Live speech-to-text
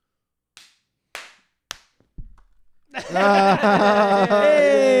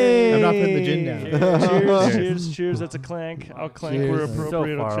Hey! I'm not putting the gin down. Cheers. That's a clank. I'll clank Cheers. where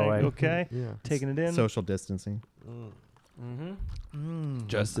appropriate. So far I'll away. clank. Okay. Yeah. Taking it in. Social distancing.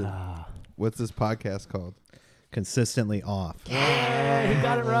 Justin, what's this podcast called? Consistently off. Yeah, he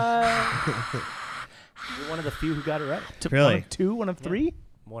got it right. You're one of the few who got it right. Really? One of two, one of three?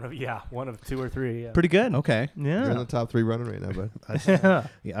 One of two or three. Yeah. Pretty good. Okay. You're in Yeah. the top 3 running right now, bud.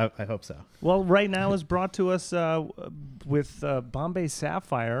 Yeah, I hope so. Well, right now is brought to us with Bombay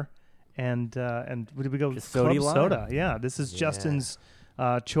Sapphire and where did we go? Custody Club Lime. Soda. Yeah, this is Yeah. Justin's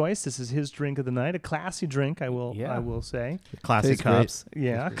choice. This is his drink of the night. A classy drink, I will say. Classy Tastes great. cups.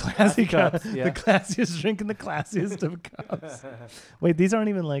 Yeah, classy cups. Yeah. The classiest drink in the classiest of cups. Wait, these aren't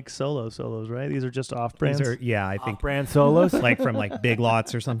even like solos, right? These are just off brands. These are, yeah, I think Off-brand solos. like from like Big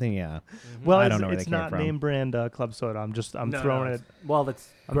Lots or something. Yeah. Well, I it's, don't know where it's they came not from. name brand Club Soda. I'm No, throwing no, it. Well, that's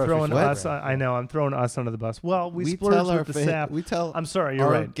I'm grocery throwing store us. brand. I know. I'm throwing us under the bus. Well, we splurged tell our with the sap. we tell I'm sorry. You're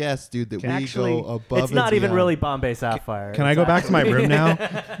our right. guests, dude, that Actually, we go above. It's not and even beyond. really Bombay Sapphire. Can I It's go back to my actually- room now?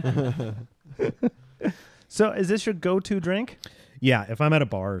 So, is this your go-to drink? Yeah, if I'm at a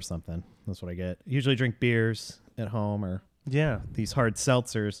bar or something, that's what I get. Usually drink beers at home or Yeah. these hard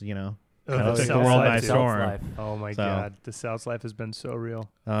seltzers, you know. Oh, Kind of the took the South world Life by too. storm. Life. Oh my So- God, the South Life has been so real.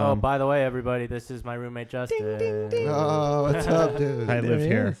 Oh, by the way, everybody, this is my roommate Justin. Oh, what's up, dude? I live There he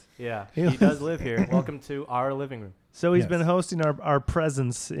here. is. Yeah, he does live here. Welcome to our living room. So he's Yes. been hosting our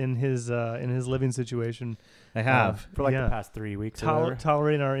presence in his living situation, I have. For like Yeah. the past 3 weeks. or whatever.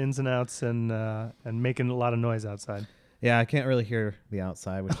 tolerating our ins and outs and making a lot of noise outside. Yeah, I can't really hear the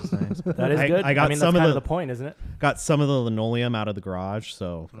outside, which is nice. But That is I, good. I got mean, some that's of kind the of the point, isn't it? got some of the linoleum out of the garage,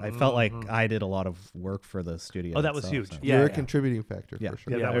 so I felt like I did a lot of work for the studio. Oh, that was itself, huge. so. Yeah, You're a yeah. contributing factor Yeah. for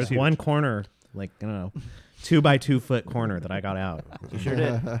sure. Yeah, that There's was huge. one corner, like I don't know, 2 by 2 foot corner that I got out. You sure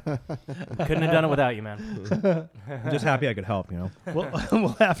did. Couldn't have done it without you, man. I'm just happy I could help. You know. We'll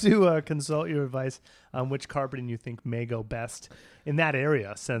have to consult your advice on which carpeting you think may go best in that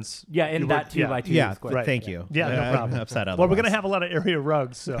area, since Yeah, in you that were- 2 by 2 Yeah, square. right. thank you. Yeah, no I'm problem. upset well, we're otherwise. gonna have a lot of area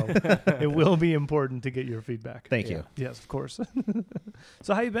rugs, so it will be important to get your feedback. Thank you. Yes, of course.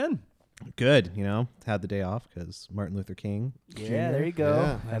 So how you been? Good. You know, had the day off because Martin Luther King. Yeah, there you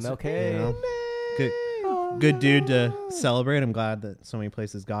go. Yeah. MLK. You know? Good dude to celebrate. I'm glad that so many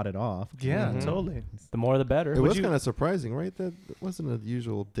places got it off. Yeah, Mhm. totally. The more the better. It was you- kind of surprising, right? That it wasn't a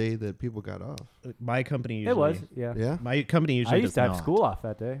usual day that people got off. My company usually. It was, yeah. Yeah, My company usually. I used does to have not. school off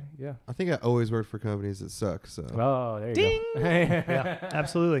that day. Yeah. I think I always worked for companies that suck, so Oh, there you Ding! go. Yeah,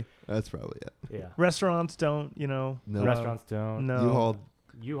 absolutely. that's probably it. Yeah. Restaurants don't, No. Restaurants don't. No. U-Haul.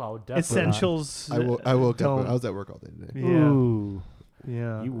 U-Haul definitely Essentials. I woke up. don't. I was at work all day today. Yeah. Ooh.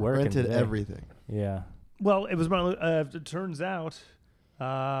 Yeah. You working Rented today. everything. Yeah. Well, it was Martin. It turns out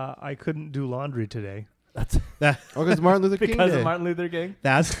I couldn't do laundry today. That's Oh, because Martin Luther King because Day. of Martin Luther King.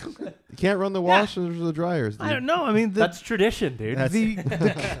 That's You can't run the washers or the dryers. Dude. I don't know. I mean, That's tradition, dude.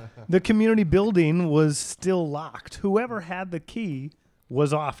 That's- the community building was still locked. Whoever had the key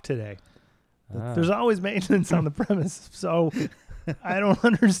was off today. Ah. There's always maintenance on the premise, so I don't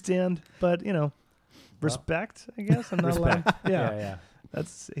understand. But respect. I guess I'm not allowed. Yeah, yeah.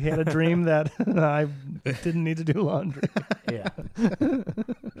 he had a dream that I didn't need to do laundry. Yeah.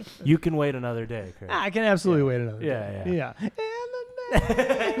 You can wait another day, Chris. I can absolutely wait another Yeah, day. yeah.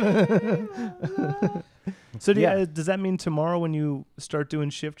 So Yeah. does that mean tomorrow when you start doing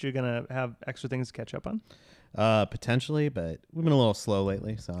shift, you're gonna have extra things to catch up on? potentially, but we've been a little slow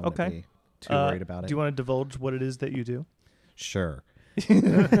lately, so I'm Okay. not be too worried about it. Do you want to divulge what it is that you do? Sure. You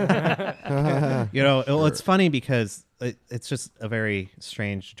know, it's funny because it's just a very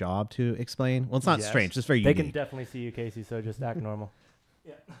strange job to explain. Well, it's not Yes. strange; it's very They unique. can definitely see you, Casey, so just act normal.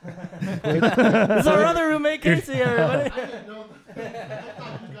 Yeah. This is our other roommate, Casey, everybody.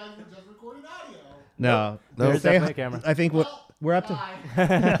 No, There's Say- definitely a camera. I think we're up to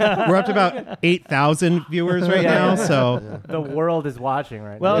we're up to about 8,000 viewers right now. So The world is watching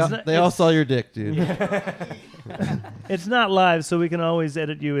right Well, now. it's not- They all saw your dick, dude. It's not live, so we can always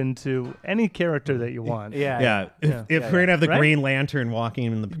edit you into any character that you want. Yeah. yeah, if Yeah. we're gonna have the Right? Green Lantern walking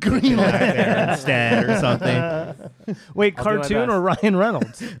in the Green there instead or something, Wait, I'll do my cartoon best. or Ryan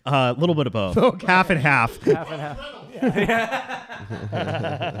Reynolds? a little bit of both, half and half. Half and half.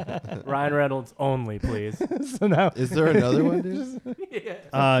 Ryan Reynolds only, please. So now, Is there another one, dude?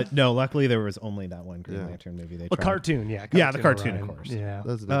 No, luckily there was only that one Green Yeah. Lantern movie. They a tried. cartoon, yeah. Yeah, the cartoon, Ryan. of course. Yeah.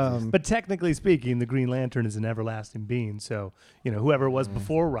 That's an But technically speaking, the Green Lantern is an everlasting being. So, whoever was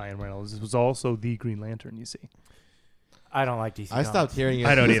before Ryan Reynolds was also the Green Lantern, you see. I don't like DC. I stopped hearing it.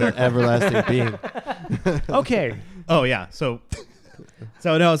 I don't as either. an everlasting being. Okay. Oh yeah, so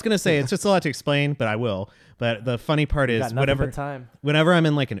So no, I was gonna say it's just a lot to explain, but I will. But the funny part You is got nothing but time. whenever I'm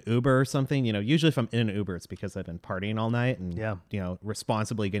in like an Uber or something, usually if I'm in an Uber, it's because I've been partying all night and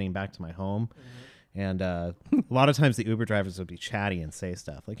responsibly getting back to my home. And a lot of times the Uber drivers would be chatty and say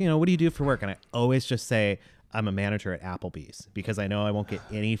stuff like, what do you do for work? And I always just say I'm a manager at Applebee's because I know I won't get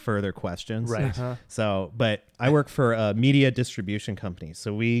any further questions. Right. So, but I work for a media distribution company.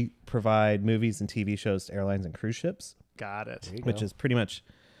 So we provide movies and TV shows to airlines and cruise ships, Got it. which is pretty much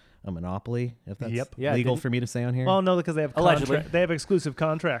a monopoly, if that's Yeah, legal didn't- for me to say on here. Well, no, because they have Allegedly. they have exclusive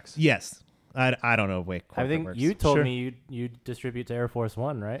contracts. Yes. I don't know the way I corporate think works. you told Sure. me you distribute to Air Force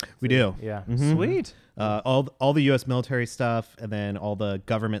One, right? We So- do. Yeah. Mhm. Sweet. All the U.S. military stuff and then all the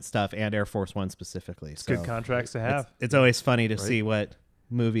government stuff and Air Force One specifically. It's good contracts to have. It's always funny to Right. see what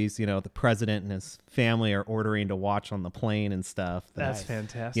movies, the president and his family are ordering to watch on the plane and stuff. That's Nice.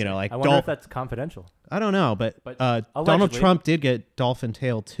 fantastic. Like I wonder if that's confidential. I don't know, but Donald allegedly. Trump did get Dolphin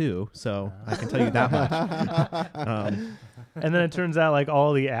Tale too, so I can tell you that much. And then it turns out like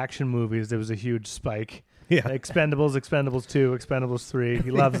all the action movies, there was a huge spike. Yeah. Expendables, Expendables 2, Expendables 3.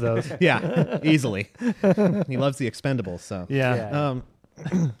 He loves those. Yeah, easily. He loves the Expendables, so. Yeah.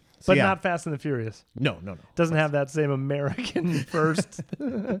 Yeah. But yeah. not Fast and the Furious. No. Doesn't have that same American first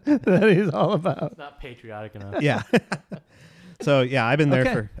that he's all about. It's not patriotic enough. Yeah. So yeah, I've been there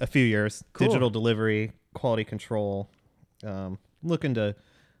Okay. for a few years. Cool. Digital delivery, quality control. Looking to.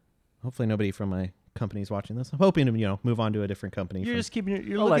 Hopefully, nobody from my company's watching this. I'm hoping to move on to a different company. You're from- just keeping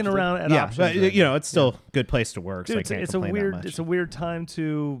you're looking Allegedly. around at yeah, options. but right now. it's still a good place to work. Dude, so I it's, can't it's a complain that weird much. it's a weird time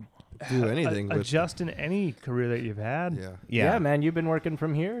to Do anything with- adjust in any career that you've had. Yeah. yeah, man, you've been working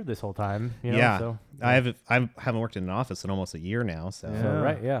from here this whole time. yeah. So, I haven't worked in an office in almost a year now. So Yeah. So,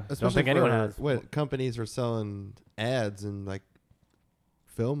 right, yeah. Don't Especially think anyone for has. when companies are selling ads and like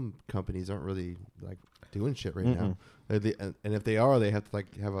film companies aren't really like doing shit right now. And if they are, they have to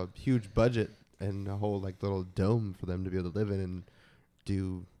like have a huge budget and a whole like little dome for them to be able to live in and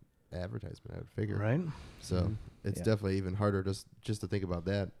do advertisement. I would figure. Right? So it's Yeah. definitely even harder just to think about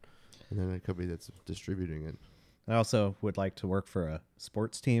that. And then a company that's distributing it. I also would like to work for a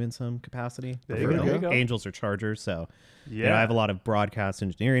sports team in some capacity. There you preferably go. There you go. Angels or Chargers. So Yeah. I have a lot of broadcast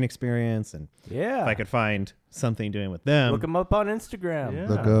engineering experience, and Yeah. if I could find something doing with them, Look him up on Instagram. Yeah.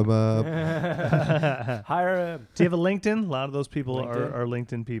 Look 'em up. Hire him. Do you have a LinkedIn? A lot of those people LinkedIn? are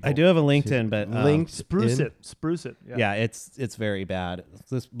LinkedIn people. I do have a LinkedIn, but Linked Spruce in. it. Spruce it. yeah, it's very bad.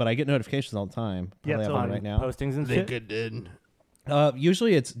 But I get notifications all the time. Yeah, Probably have totally. one right now. Postings and shit. LinkedIn.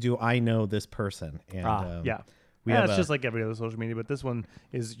 Usually it's do I know this person? And Yeah. we Yeah, have it's a- just like every other social media, but this one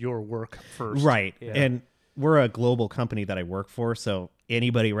is your work first. right, Yeah. and we're a global company that I work for, so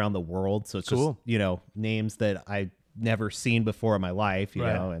anybody around the world. So it's Cool. just names that I've never seen before in my life,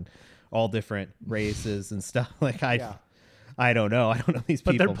 Right. and all different races and stuff. Like Yeah. I don't know. I don't know these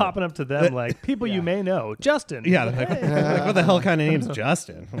But people. they're popping up to them like people you Yeah. may know. Justin. Yeah, they're like what the hell kind of name's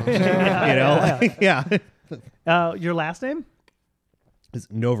Justin? Yeah. Your last name? It's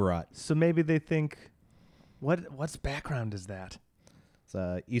Novorot. So maybe they think, what's background is that?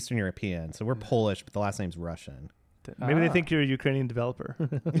 It's Eastern European. So we're Polish, but the last name's Russian. Maybe they think you're a Ukrainian developer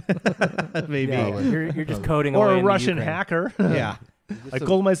Maybe. Yeah, you're just coding or away a in the Russian Ukraine. hacker. Yeah. I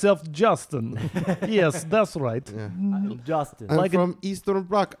call myself Justin. Yes, that's right. Yeah. I'm Justin. I'm Like from Eastern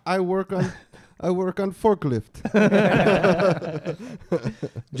Bloc. I work on forklift.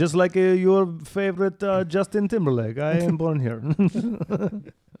 Just like your favorite Justin Timberlake. I am born here.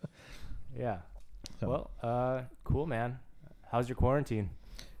 Yeah. So Well, cool, man. How's your quarantine?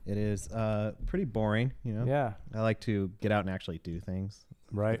 it is pretty boring, Yeah. I like to get out and actually do things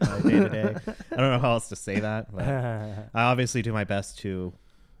Right. day to day. I don't know how else to say that, but I obviously do my best to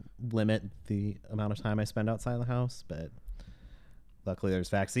limit the amount of time I spend outside the house, but luckily there's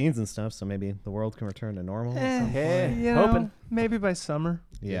vaccines and stuff, so maybe the world can return to normal. at some Hey, point. You know, hoping. maybe by summer.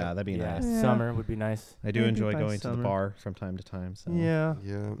 Yeah, that'd be Yeah, nice. Yeah. summer would be nice. I do Maybe enjoy by going to summer. the bar from time to time. So Yeah,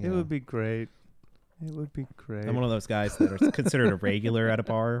 Yeah. it would be great. It would be great. I'm one of those guys that are considered a regular at a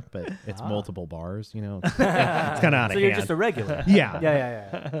bar, but it's Ah. multiple bars. It's kind of out So of you're hand. just a regular. yeah.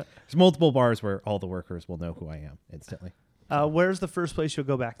 Yeah. There's multiple bars where all the workers will know who I am instantly. Where's the first place you'll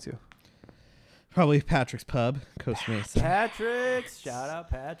go back to? Probably Patrick's Pub, Costa Mesa. Patrick's. Shout out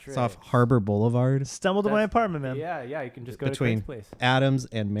Patrick. It's off Harbor Boulevard, Stumbled to my apartment, man. Yeah. You can just go Between- to Craig's place. Adams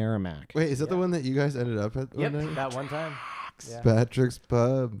and Merrimack. Wait, is that the Yeah. one that you guys ended up at Yep, one night? that one time. Yeah. Patrick's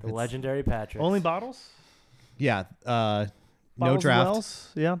Pub. The legendary Patrick. Only bottles? Yeah. No Bottles draft. And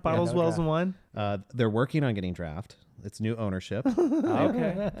wells? Yeah, bottles, no wells, draft. and wine. They're working on getting draft. It's new ownership.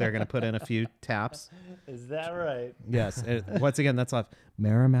 Okay. They're going to put in a few taps. Is that right? Yes. Once again, that's off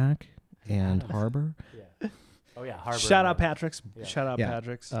Merrimack and Harbor. Yeah. Oh yeah, Harbor. Shout out Patrick's. Yeah. Shout out Yeah.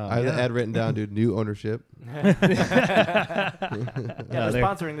 Patrick's. I have the ad written down, dude. New ownership. Yeah, they're they're-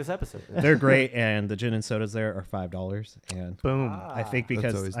 sponsoring this episode. They're great, and the gin and sodas there are $5. And Boom. I think That's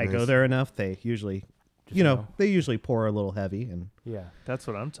because always I go nice. there enough, they usually, they usually pour a little heavy, and Yeah. That's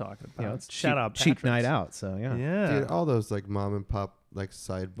what I'm talking about. it's Shout cheap, out cheap night Patrick's. out. So yeah. Yeah. Dude, all those like mom and pop like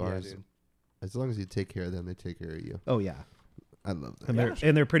side bars. dude. As long as you take care of them, they take care of you. Oh yeah, I love that.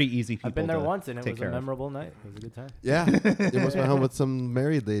 and they're pretty easy people. I've been there to once and it take was a care of. memorable night. It was a good time. Yeah, you must went home with some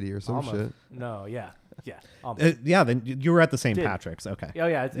married lady or some Almost. shit. No, yeah. Almost. Yeah, then you were at the St. Did. Patrick's. Okay. Oh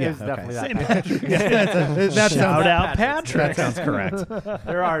yeah, it Yeah, was definitely okay. that. St. Patrick. That Shout sounds, out that Patrick. sounds correct.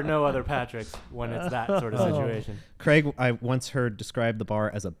 There are no other Patricks when it's that sort of situation. Craig, I once heard describe the bar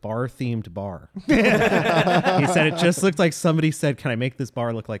as a bar-themed bar. He said it just looked like somebody said, "Can I make this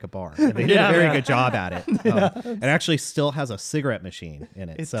bar look like a bar?" And they did a very good job at it. It actually still has a cigarette machine in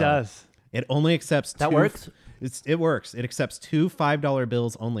it. It so does. It only accepts That two- works? It works. It accepts 2 $5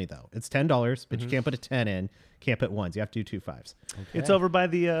 bills only, though. It's $10, but you can't put a 10 in. Can't put ones. You have to do 2 5s. It's over by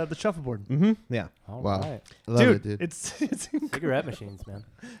the shuffleboard. Mm-hmm. Yeah. All Wow. right. I love Dude, it, dude. it's Cigarette machines, man.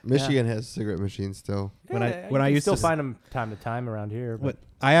 Michigan has cigarette machines still. When Yeah, I you used still to find them time to time around here. But What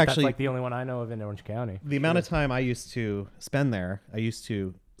I that's actually like the only one I know of in Orange County. the amount of time I used to spend there, I used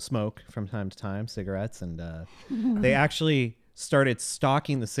to smoke from time to time cigarettes, and they actually started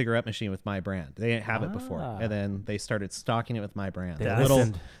stocking the cigarette machine with my brand. They didn't have it before, Ah. and then they started stocking it with my brand. They The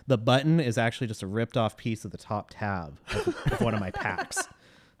listened. the button is actually just a ripped off piece of the top tab of one of my packs.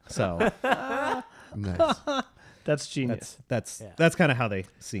 So Nice. that's genius. that's Yeah. that's kind of how they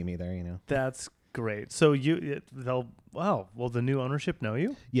see me there, That's great. So they'll will the new ownership know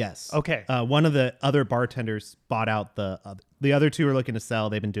you? Yes. Okay. One of the other bartenders bought out the other two are looking to sell.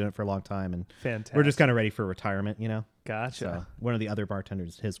 They've been doing it for a long time, and Fantastic. we're just kind of ready for retirement, Gotcha. So one of the other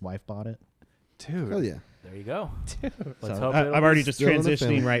bartenders, his wife bought it. Dude. Hell yeah. There you go. Let's So hope I'm it'll already be just still in the transitioning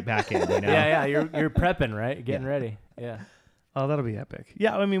family. right back in. Yeah. You're prepping, right? You're getting ready. Yeah. Oh, that'll be epic.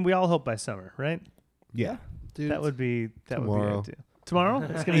 Yeah, I mean, we all hope by summer, right? Yeah. Dude, That would be tomorrow. ideal. Tomorrow?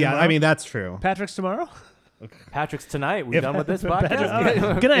 It's gonna be Yeah. tomorrow? I mean, that's true. Patrick's tomorrow? Patrick's tonight. We If- done with this Patrick-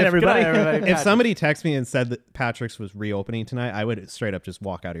 podcast? Good night, everybody. If Patrick. somebody texted me and said that Patrick's was reopening tonight, I would straight up just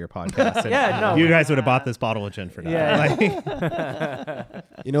walk out of your podcast. And Yeah, no. you guys would have bought this bottle of gin for nothing. Yeah. Like,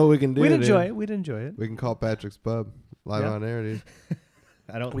 You know what we can do? We'd dude? enjoy it. We'd enjoy it. We can call Patrick's Pub live Yeah. on air, dude.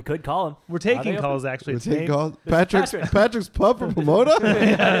 I don't. We could call him. We're Are they taking open? calls, actually. We It's take named- calls. Patrick. Patrick's Pub for Pomona?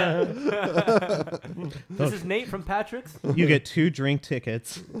 This is Nate from Patrick's. You get 2 drink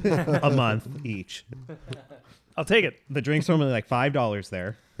tickets a month each. I'll take it. The drinks are only like $5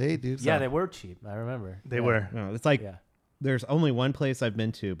 there. Hey, dude. Yeah, they were cheap. I remember. They Yeah. were. No, it's like Yeah. there's only one place I've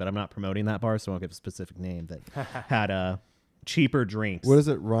been to, but I'm not promoting that bar, so I won't give a specific name, that had cheaper drinks. What does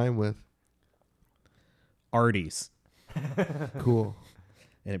it rhyme with? Artie's. Cool.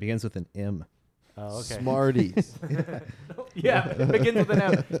 And it begins with an M. Oh, okay. Smarties. Yeah, it begins with an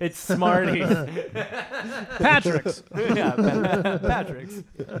M. It's Smarties. Patrick's. Yeah, Patrick's.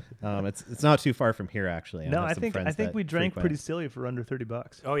 It's not too far from here, actually. No, have I some think friends that we drank frequent. pretty silly for under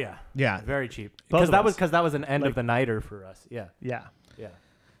 $30. Oh yeah, Yeah. very cheap. Both Because of that us. was an end Like- of the nighter for us. Yeah, Yeah. yeah.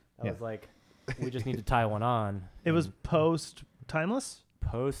 I Yeah. was like, we just need to tie one on. It was and post Timeless?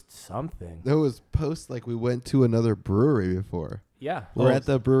 post something. That was post like we went to another brewery before. Yeah, We're at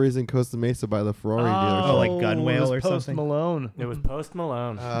the breweries in Costa Mesa by the Ferrari dealership. Oh, like Gun it Whale was or Post something? Malone. it was Post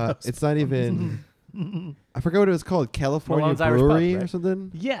Malone. It's not even. I forgot what it was called. California Malone's Irish Pub, Brewery or right?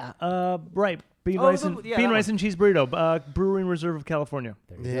 something. Yeah, right. Bean, Oh, rice, the- and, yeah, bean that rice and cheese burrito. Brewery and Reserve of California.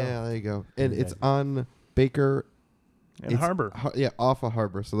 There you Yeah, there you go. And Very it's nice. on Baker. And It's Harbor. Yeah, off of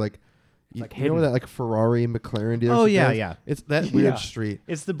Harbor. So like, you, like you know where hidden. that like Ferrari McLaren dealership? Oh, yeah, is? yeah. It's that Yeah. weird street.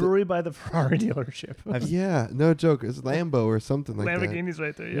 It's the brewery by the Ferrari dealership. Yeah, no joke. It's Lambo or something like that. Lamborghini's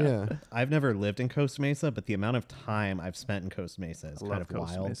right there, yeah. Yeah. I've never lived in Costa Mesa, but the amount of time I've spent in Costa Mesa is I kind love of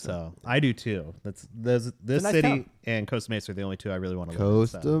Costa wild. Mesa. So I do too. This nice city town. and Costa Mesa are the only two I really want to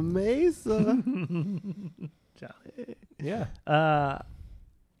Costa live in. Mesa. Yeah.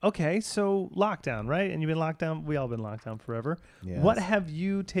 Okay, so lockdown, right? And you've been locked down. We all been locked down forever. Yes. What have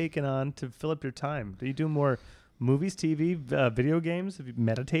you taken on to fill up your time? Do you do more movies, TV, video games? Have you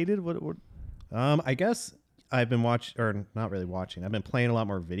meditated? What? I guess I've been not really watching. I've been playing a lot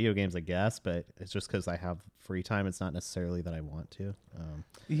more video games, I guess, but it's just because I have free time. It's not necessarily that I want to.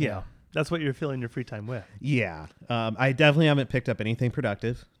 Yeah, that's what you're filling your free time with. Yeah. I definitely haven't picked up anything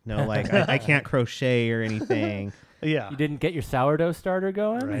productive. No, like I can't crochet or anything. Yeah. You didn't get your sourdough starter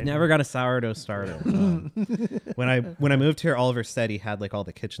going? Right. I never got a sourdough starter. When I moved here, Oliver said he had like all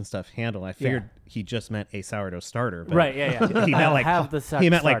the kitchen stuff handled. I figured he just meant a sourdough starter. But Right, yeah. He meant like have the he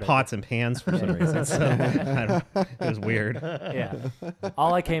meant like starter. pots and pans for some reason. So I don't, it was weird. Yeah.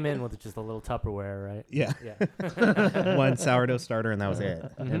 All I came in with was just a little Tupperware, right? Yeah, Yeah. one sourdough starter, and that was it.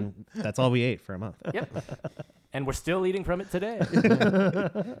 And that's all we ate for a month. Yep. And we're still eating from it today.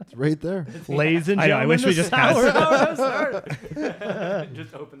 It's right there. Ladies and I know, gentlemen, I wish we the just had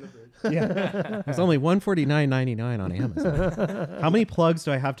Just open the fridge. Yeah, it's only $149.99 on Amazon. How many plugs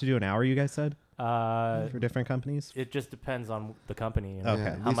do I have to do an hour? You guys said for different companies. It just depends on the company and Okay. Yeah,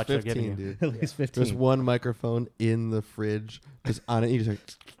 at how least much they're 15, giving you. dude. At least 15. There's one microphone in the fridge, just on it. You just like,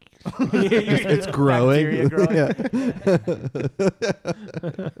 It's growing. growing. Yeah.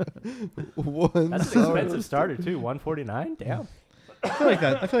 One That's an sourdough expensive starter too. $149. Damn. I feel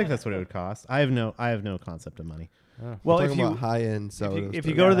like that's what it would cost. I have no concept of money. Well, We're if talking you about high-end if sourdough you, if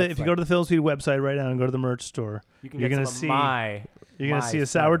you starter. go to the that's if you like- go to the Film Speed website right now and go to the merch store, You can You're get gonna some of see- my. you're gonna my see a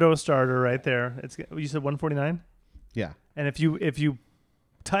starter. sourdough starter right there. It's you said $149, Yeah. and if you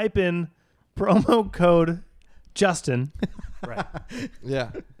type in promo code Justin, Right.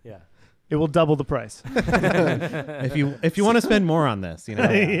 Yeah. Yeah. it will double the price. If you want to spend more on this, you know.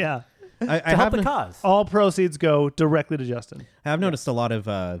 Yeah. I To help have the cause. All proceeds go directly to Justin. I have noticed a lot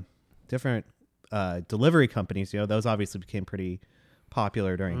of different delivery companies. You know, those obviously became pretty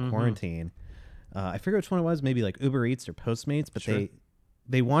popular during quarantine. I forget which one it was, maybe like Uber Eats or Postmates, but Sure.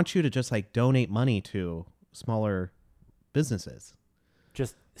 they want you to just like donate money to smaller businesses.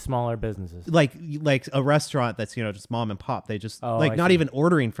 Just smaller businesses. Like a restaurant that's, you know, just mom and pop. They just Oh, like I not see. even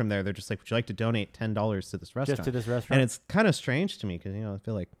ordering from there. They're just like, would you like to donate $10 to this restaurant? Just to this And restaurant. it's kind of strange to me because, you know, I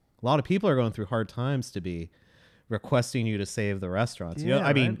feel like a lot of people are going through hard times to be requesting you to save the restaurants. You know, Yeah,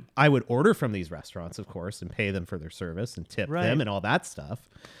 I mean, right. I would order from these restaurants, of course, and pay them for their service and tip Right. them and all that stuff.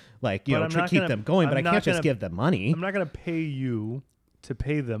 Like, you But know, I'm to not keep gonna- them going, but I'm I can't not just gonna- give them money. I'm not gonna pay you to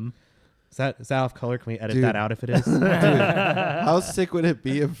pay them. Is that off color? Can we edit Dude. that out if it is? How sick would it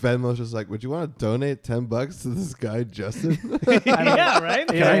be if Venmo's just like, would you want to donate $10 to this guy, Justin? Yeah, right.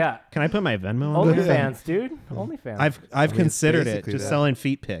 yeah. Can I put my Venmo on there? OnlyFans, dude. OnlyFans. I've mean, considered it's it, basically just that. selling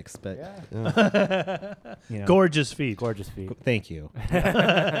feet pics, but Yeah. you know, Gorgeous feet. Gorgeous feet. thank you.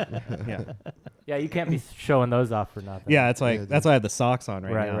 Yeah, Yeah, you can't be showing those off for nothing. yeah. It's like Yeah, that's why I have the socks on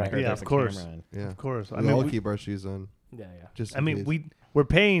right, Right, now. I right. heard Yeah, there's of a course. camera on. Yeah. Of course. We all keep our shoes on. Yeah. Just I in mean, case. we're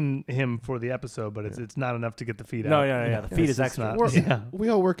paying him for the episode, but it's not enough to get the feet No, out. yeah. The feet is It's extra. not- yeah. We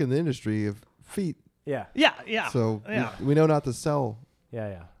all work in the industry of feet, Yeah. Yeah. so Yeah. we know not to sell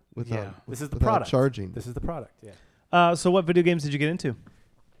Yeah. without, Yeah. This is the without product. charging. This is the product. Yeah. So what video games did you get into?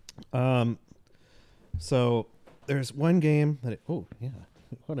 So there's one game that oh yeah,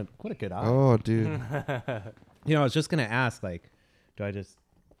 what a good eye. Oh, dude. You know, I was just gonna ask, like, do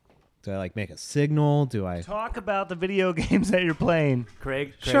I like make a signal? Do I? Talk about the video games that you're playing.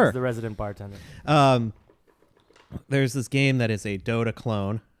 Craig's Sure. the resident bartender. There's this game that is a Dota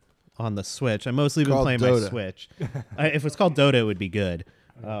clone on the Switch. I mostly been Called playing my Dota. Switch. If it's called Dota, it would be good.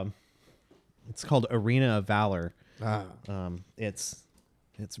 It's called Arena of Valor. It's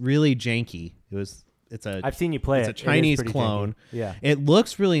really janky. It's a I've seen you play it's it. a Chinese it is pretty clone. janky. Yeah. It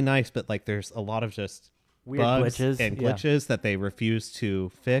looks really nice, but like there's a lot of just Weird bugs glitches. and Yeah. glitches that they refuse to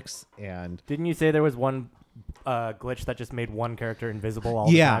fix. And Didn't you say there was one glitch that just made one character invisible all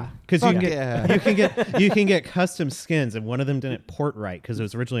the yeah, time? because you Fuck can get yeah. you can get custom skins, and one of them didn't port right because it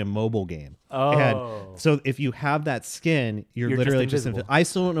was originally a mobile game. Oh. And so if you have that skin, you're You're literally just just invisible. I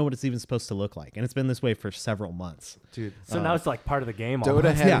still don't know what it's even supposed to look like, and it's been this way for several months. Dude. So now it's like part of the game. Dota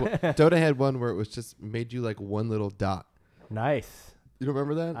almost. had Dota had one where it was just made you like one little dot. Nice. You don't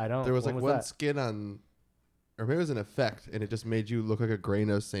remember that? I don't. There was When like was one that? skin on, or maybe it was an effect, and it just made you look like a grain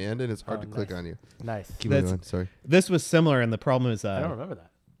of sand, and it's hard Oh, to click nice. on you. Nice. Keep That's- going. Sorry. This was similar, and the problem is I don't remember that.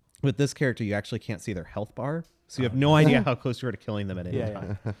 with this character, you actually can't see their health bar, so you have no idea how close you are to killing them at any Yeah,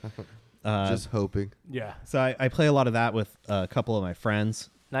 time. yeah. Just hoping. Yeah. So I play a lot of that with a couple of my friends,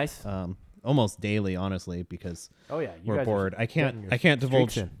 Nice. almost daily, honestly, because Oh yeah. You we're guys are bored. I can't getting your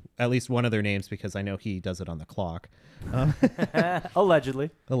divulge streaks at least one of their names because I know he does it on the clock, in. Allegedly.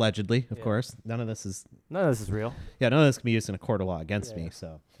 allegedly, of Yeah. course. None of this is None of this is real. none of this can be used in a court of law against Yeah, me. yeah.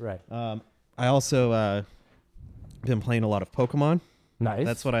 So Right. I also been playing a lot of Pokemon. Nice.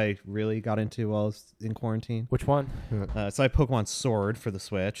 That's what I really got into while I was in quarantine. Which one? So I have Pokemon Sword for the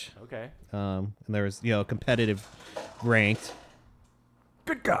Switch. Okay. And there was, competitive ranked.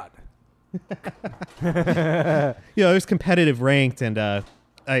 Good God. There's competitive ranked, and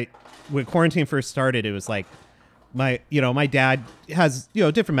when quarantine first started, it was like my dad has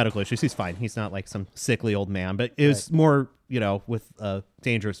different medical issues. He's fine. He's not like some sickly old man, but it was more with a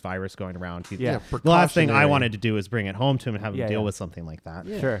dangerous virus going around. Yeah. The last thing I precautionary. wanted to do was bring it home to him and have him Yeah, deal yeah. with something like that.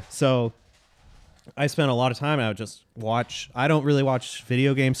 Sure. So I spent a lot of time. I would just watch. I don't really watch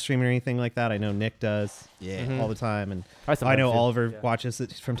video game streaming or anything like that. I know Nick does all the time, and I know Oliver watches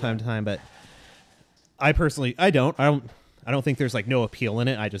it from time to time. But I personally, I don't think there's like no appeal in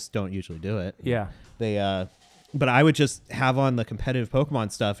it. I just don't usually do it. Yeah. But I would just have on the competitive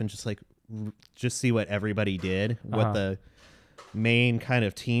Pokemon stuff and just like just see what everybody did, what the main kind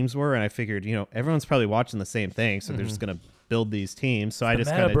of teams were, and I figured, everyone's probably watching the same thing, so they're just gonna build these teams. So I just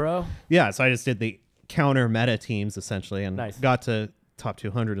kind of, so I just did the counter meta teams essentially, and got to top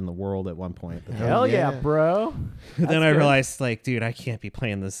 200 in the world at one point. Hell yeah, bro. Then I realized, like, dude, I can't be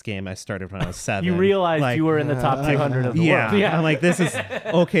playing this game. I started when I was 7. You realized you were in the top 200 of the world. Yeah. I'm like, this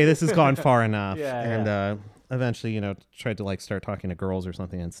has gone far enough. Eventually, tried to like start talking to girls or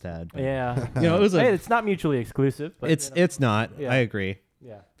something instead. But, it was it's not mutually exclusive. But, it's not. I agree.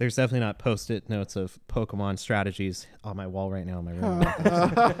 Yeah. There's definitely not post-it notes of Pokemon strategies on my wall right now in my room.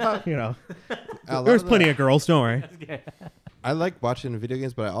 There's plenty of girls. Don't worry. I like watching video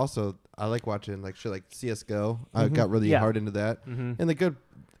games, but I like watching like shit like CS:GO. I got really hard into that. And the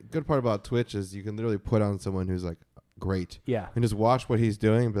good part about Twitch is you can literally put on someone who's like great. Yeah. And just watch what he's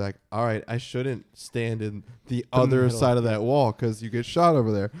doing and be like, all right, I shouldn't stand in the other side of that wall because you get shot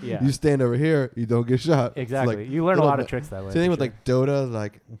over there. Yeah. You stand over here, you don't get shot. Exactly. So like, you learn a lot of tricks that way. Same thing with like Dota.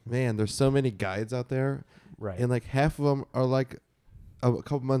 Like, man, there's so many guides out there. Right. And like half of them are like a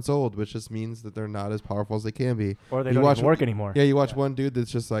couple months old, which just means that they're not as powerful as they can be. Or they don't even work anymore. Yeah, you watch one dude that's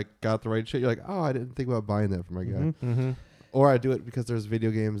just like got the right shit. You're like, oh, I didn't think about buying that for my guy. Or I do it because there's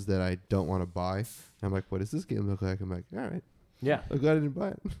video games that I don't want to buy. And I'm like, what does this game look like? I'm like, all right. Yeah. I'm glad I didn't buy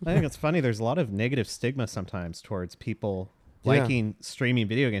it. I think it's funny. There's a lot of negative stigma sometimes towards people liking streaming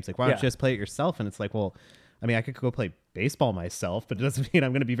video games. Like, why don't you just play it yourself? And it's like, well, I mean, I could go play baseball myself, but it doesn't mean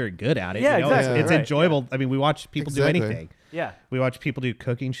I'm going to be very good at it. Yeah, exactly. It's enjoyable. I mean, we watch people do anything. Yeah. We watch people do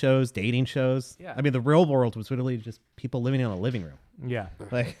cooking shows, dating shows. Yeah. I mean, the real world was literally just people living in a living room. Yeah.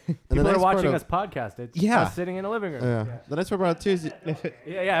 Like people are watching us podcast. It's us sitting in a living room. Yeah. The next part about Tuesday.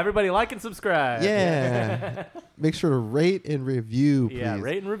 Everybody like and subscribe. Yeah. Make sure to rate and review, please. Yeah,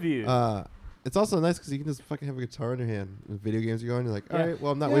 rate and review. It's also nice because you can just fucking have a guitar in your hand. When video games are going, you're like, all right,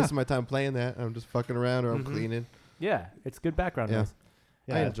 well, I'm not wasting my time playing that. I'm just fucking around or I'm cleaning. Yeah, it's good background noise.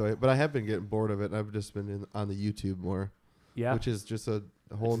 Yeah. I enjoy it, but I have been getting bored of it. I've just been on the YouTube more. Yeah. Which is just a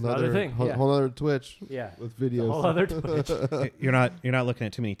whole nother thing. Whole other Twitch. Yeah. With videos. A whole other Twitch. You're not looking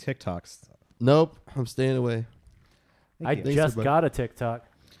at too many TikToks. Nope. I'm staying away. I just got a TikTok.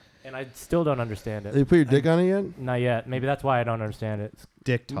 And I still don't understand it. Did you put your dick on it yet? Not yet. Maybe that's why I don't understand it.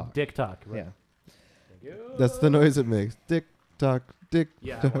 Dick talk. Dick talk. Right. Yeah. That's the noise it makes. Dick talk. Dick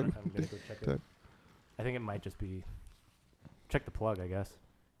talk. I'm going to go check it. I think it might just be... Check the plug, I guess.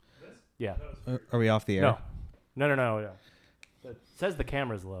 Yeah. Are we off the air? No. It says the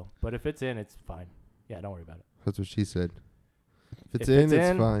camera's low, but if it's in, it's fine. Yeah, don't worry about it. That's what she said. If it's in,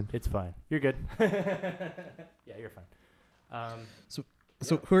 it's fine. It's fine. You're good. Yeah, you're fine.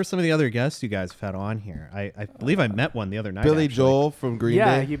 So who are some of the other guests you guys have had on here? I believe I met one the other night. Billy actually. Joel from Green Day.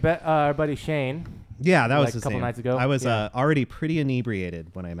 Yeah, you bet. Our buddy Shane. Yeah, that was like his a couple name. nights ago. I was already pretty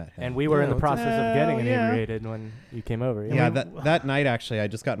inebriated when I met him. And we were in the process of getting inebriated when you came over. Yeah, that night actually, I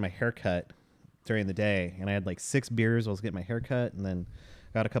just got my hair cut during the day, and I had like 6 beers while I was getting my hair cut, and then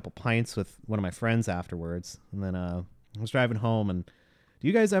got a couple pints with one of my friends afterwards. And then I was driving home, and do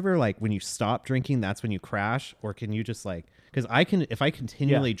you guys ever, like, when you stop drinking, that's when you crash? Or can you just, like, because if I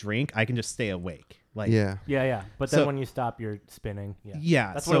continually drink, I can just stay awake. Like, yeah. But then when you stop, you're spinning.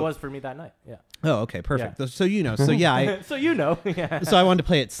 Yeah. That's what it was for me that night. Yeah. Oh, okay, perfect. Yeah. So you know. So yeah. So you know. Yeah. So I wanted to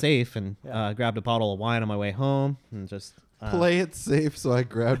play it safe and grabbed a bottle of wine on my way home and just play it safe. So I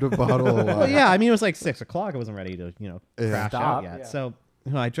grabbed a bottle of wine. Well, yeah. I mean, it was like 6 o'clock. I wasn't ready to crash Stop. out yet. Yeah. So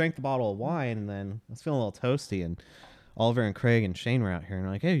I drank the bottle of wine and then I was feeling a little toasty and Oliver and Craig and Shane were out here and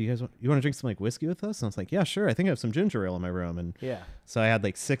they're like, hey, you guys want to drink some like whiskey with us? And I was like, yeah, sure. I think I have some ginger ale in my room. And so I had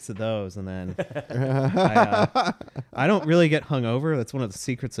like 6 of those. And then I don't really get hungover. That's one of the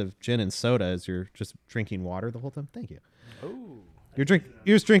secrets of gin and soda is you're just drinking water the whole time. Thank you. Oh. You're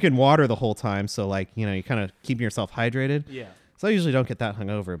just drinking water the whole time. So like, you kind of keeping yourself hydrated. Yeah. So I usually don't get that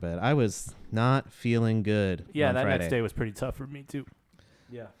hungover, but I was not feeling good. Yeah, that Friday. next day was pretty tough for me too.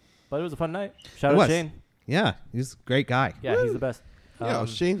 Yeah. But it was a fun night. Shout out Shane. Yeah, he's a great guy. Yeah, he's the best.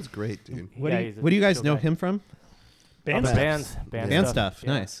 Shane's great, dude. What do you guys know him from? Band stuff.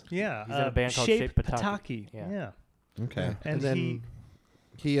 Nice. Yeah. He's in a band called Shape Pataki. Yeah. Okay. Yeah. And then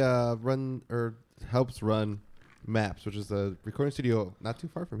he helps run Maps, which is a recording studio not too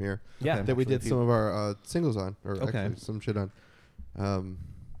far from here. Yeah. That we did some of our singles on, or actually some shit on. So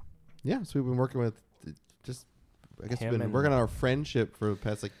we've been working with just I guess Him we've been and- working on our friendship for the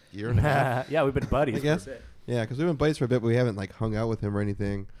past like year and a half. Yeah, we've been buddies. I guess. For a bit. Yeah, because we've been buddies for a bit, but we haven't like hung out with him or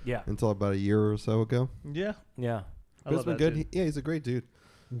anything Yeah. until about a year or so ago. Yeah. Yeah. I But it's love been that good. dude. Yeah, he's a great dude.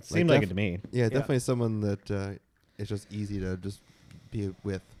 It seemed like def- it to me. Yeah, definitely someone that it's just easy to just be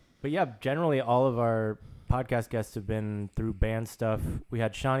with. But yeah, generally all of our podcast guests have been through band stuff. We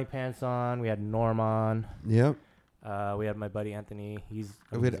had Shawnee Pants on. We had Norm on. Yep. We had my buddy Anthony. He's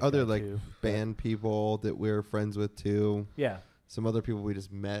a We had music other guy like too. band people that we're friends with too. Yeah. Some other people we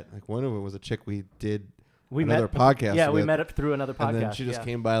just met. Like one of them was a chick we did We another met podcast. Yeah, we with, met up through another podcast. and then she just yeah.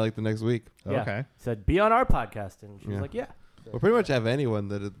 came by like the next week. Yeah. Okay. Said, be on our podcast. And she was Yeah. like, yeah. We'll pretty much have anyone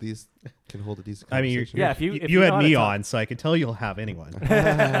that at least can hold a decent I mean, conversation. Yeah, if you you had know how to me talk. on, so I can tell you'll have anyone.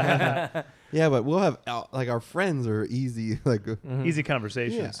 Yeah, but we'll have like our friends are easy. Like Mhm. Easy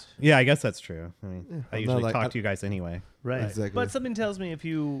conversations. Yeah, I guess that's true. I mean, Yeah, I I'm usually not talk like- to you guys anyway. Right. Exactly. But something tells me if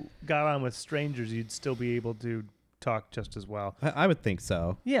you got on with strangers, you'd still be able to talk just as well. I would think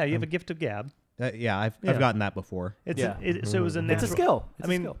so. Yeah, you have a gift of gab. Yeah, I've Yeah. gotten that before. It's Yeah. so it was a It's natural. a skill. It's I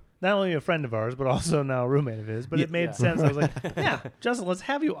mean, a skill. not only a friend of ours, but also now a roommate of his. But Yeah. it made Yeah. sense. I was like, yeah, Justin, let's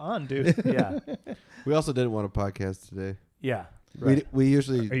have you on, dude. Yeah. we also didn't want a podcast today. Yeah. We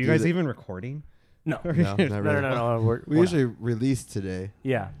usually Are you do guys the- even recording? No. No, not really. No. We're We usually release today.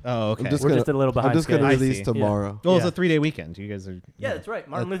 Yeah. Oh, okay. just We're gonna- just a little behind I'm just going to schedule. I release see. tomorrow. Well, it's Yeah. a 3-day weekend. You guys are. Yeah, that's right.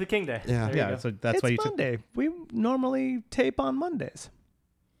 Martin Luther King Day. Yeah. There you Yeah, go. so that's it's why you took. Monday. We normally tape on Mondays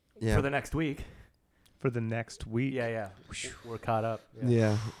Yeah. For the next week. for the next week. Yeah. We're caught up.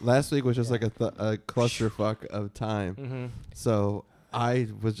 Yeah. Last week was just Yeah. like a clusterfuck of time. Mm-hmm. So I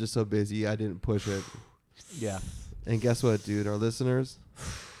was just so busy I didn't push it. Yeah. And guess what, dude? Our listeners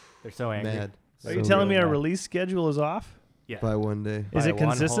They're so angry. mad. Are you So telling me really our mad. release schedule is off? Yeah. by one day? Is By it one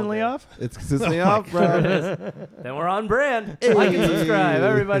whole consistently day. off? It's consistently off, bro. Then we're on brand. Like and subscribe,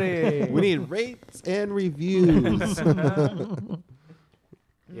 everybody. We need rates and reviews.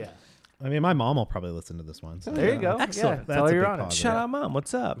 Yeah. I mean, my mom will probably listen to this one. So There you go. Excellent. Yeah, That's tell her a you're big on it. positive. Shut up, Mom.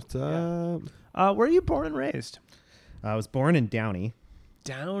 What's up? What's up? Where are you born and raised? I was born in Downey,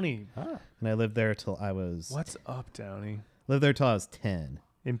 Downey. Ah. and I lived there till I was What's up, Downey? lived there till I was 10.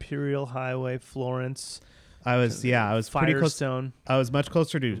 Imperial Highway, Florence. I was pretty close. Firestone. I was much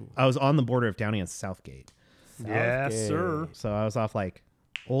closer to. I was on the border of Downey and Southgate, Yes, Southgate. sir. so I was off like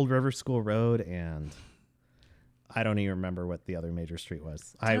Old River School Road, and I don't even remember what the other major street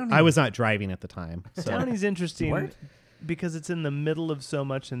was. Downey. I was not driving at the time. So Downey's interesting What? because it's in the middle of so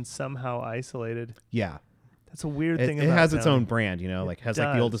much and somehow isolated. yeah, That's a weird it, thing it about has its Downey. own brand. You know, It like has like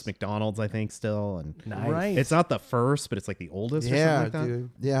the does. oldest McDonald's I think still, and Nice. Right. it's not the first, but it's like the oldest. or Yeah, something like that. dude.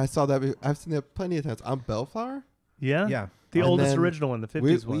 Yeah, I saw that. I've seen that plenty of times. On Bellflower, Yeah? Yeah, The And oldest then original one, the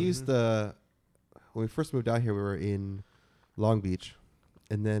 50s we one. used to when we first moved out here. We were in Long Beach,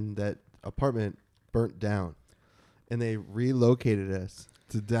 and then that apartment burnt down, and they relocated us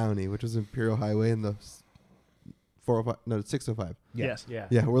to Downey, which was Imperial Highway in the 605. Yeah. Yes. Yeah.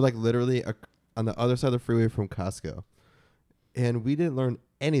 Yeah, we're like literally on the other side of the freeway from Costco, and we didn't learn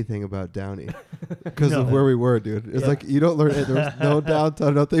anything about Downey because of No. where we were, dude. It's Yeah. like you don't learn. There was no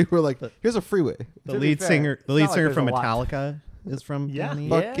downtown, nothing. We're like, here's a freeway. The To be lead fair, singer, it's the lead not like singer there's from a lot. Metallica is from Yeah. Downey.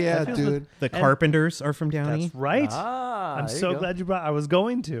 Yeah, Fuck yeah, that feels dude. The And- Carpenters are from Downey. That's right. Ah, I'm there you so go. glad you brought I was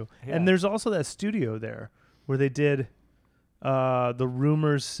going to. Yeah. And there's also that studio there where they did the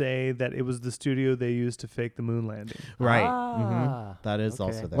rumors say that it was the studio they used to fake the moon landing. Right. Ah, That is okay.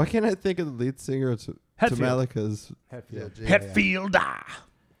 also there. Why can't I think of the lead singer to Hetfield. Metallica's? Hetfield. Yeah, Hetfield.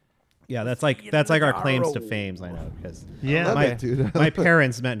 Yeah, that's like our claims to fame. I know because Yeah. Love my- it, dude. my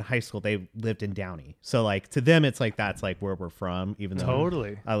parents met in high school. They lived in Downey, so like to them, it's like that's like where we're from. Even though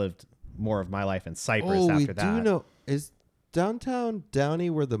Totally. I lived more of my life in Cyprus Oh, we after that. do know. Is downtown Downey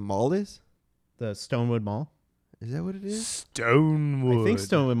where the mall is? The Stonewood Mall. Is that what it is? Stonewood. I think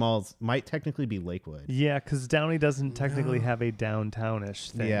Stonewood Malls might technically be Lakewood. Yeah, because Downey doesn't technically No. have a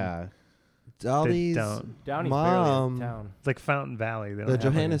downtownish thing. Yeah, Dolly's don't. Downey's mom, barely in town. It's like Fountain Valley. They the don't have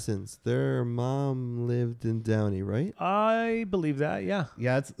like a- Johannesons. Their mom lived in Downey, right? I believe that, yeah.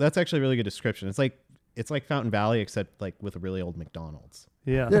 yeah. That's actually a really good description. It's like Fountain Valley, except like with a really old McDonald's.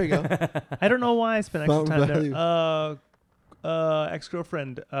 Yeah. There you go. I don't know why I spent extra Fountain time Valley. there.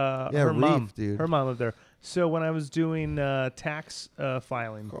 Ex-girlfriend, her Reef, mom. dude. Her mom lived there. So when I was doing tax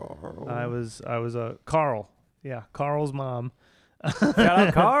filing, Carl. I was Carl. Yeah, Carl's mom. Shout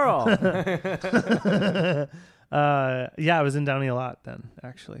out Carl. Yeah, I was in Downey a lot then,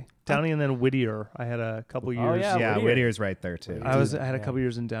 actually. Downey and then Whittier. I had a couple Oh, years. yeah. Yeah, Whittier. Whittier's right there too. I had a Yeah. couple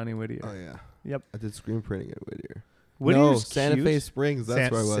years in Downey Whittier. Oh yeah. Yep. I did screen printing at Whittier. Whittier's no, Santa cute. Fe Springs. That's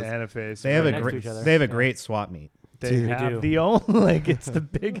where I was. Santa Fe. They have Right a next to great each other. they have a Yeah. great swap meet. They have the only, like, it's the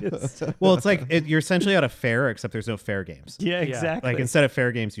biggest. Well, it's like you're essentially at a fair, except there's no fair games. Yeah, exactly. Like instead of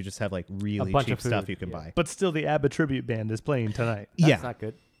fair games, you just have like really bunch cheap of food, stuff you can buy. But still, the ABBA tribute band is playing tonight. That's not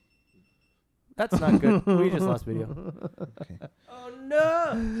good. That's not good. We just lost video. Okay. Oh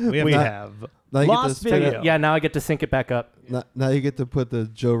no! We have Now you get lost to spin video. it. Yeah, now I get to sync it back up. Now you get to put the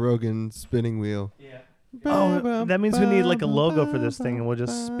Joe Rogan spinning wheel. Yeah. Oh, that means we need like a logo for this thing, and we'll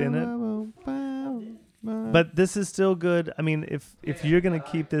just spin it. But this is still good. I mean, if you're gonna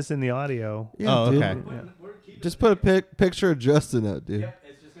keep this in the audio, Yeah, Oh, dude. okay. Just put a picture of Justin up, dude.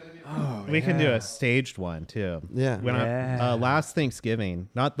 We can do a staged one too. Yeah. When last Thanksgiving,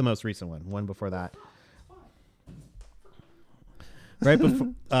 not the most recent one before that. Right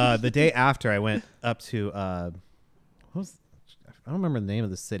before the day after, I went up to I don't remember the name of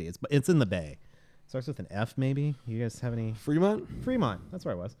the city. It's in the Bay. Starts with an F, maybe. You guys have any? Fremont? Fremont. That's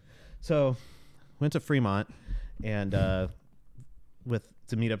where I was. So went to Fremont and to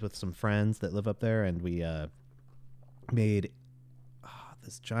meet up with some friends that live up there, and we made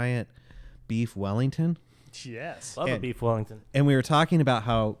this giant beef Wellington. yes, Love a beef Wellington. And we were talking about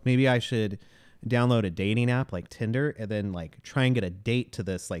how maybe I should download a dating app like Tinder and then like try and get a date to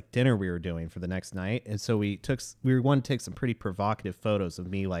this like dinner we were doing for the next night. And so we wanted to take some pretty provocative photos of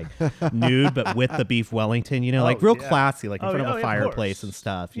me like nude but with the beef Wellington, you know, like real classy, like in front of a fireplace and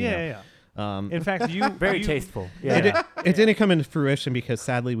stuff. You know? yeah. In fact, Very tasteful. Yeah. It didn't come into fruition because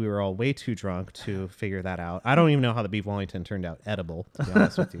sadly we were all way too drunk to figure that out. I don't even know how the beef Wellington turned out edible, to be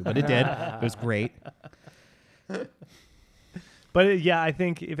honest with you, but it did. It was great. But yeah, I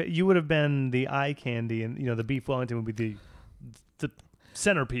think if you would have been the eye candy, and the beef Wellington would be the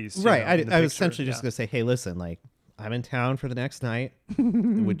centerpiece, Right. in the I was picture. essentially just gonna say, hey, listen, like I'm in town for the next night.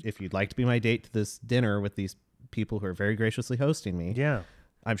 If you'd like to be my date to this dinner with these people who are very graciously hosting me, Yeah.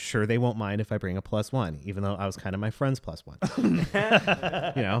 I'm sure they won't mind if I bring a +1, even though I was kind of my friend's +1.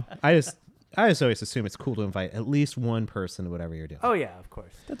 I just always assume it's cool to invite at least one person to whatever you're doing. Oh yeah, of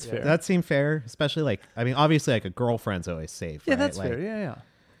course. That's fair. That seemed fair, especially obviously like a girlfriend's always safe. Yeah, right? that's Like, fair. Yeah.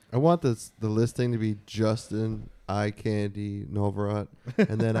 I want the listing to be Justin, Eye Candy, Novarot,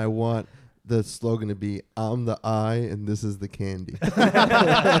 and then I want the slogan to be "I'm the eye and this is the candy."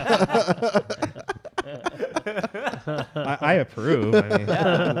 I approve. I mean,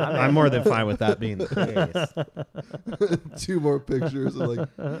 I'm more than fine with that being the case. 2 more pictures of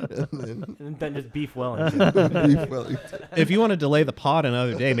and And then just beef Wellington. then beef Wellington. If you want to delay the pod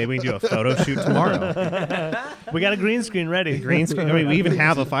another day, maybe we can do a photo shoot tomorrow. We got a green screen ready. Green screen. I mean, we even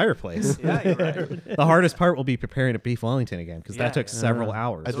have a fireplace. Yeah, you're right. The hardest part will be preparing a beef Wellington again because Yeah, that took several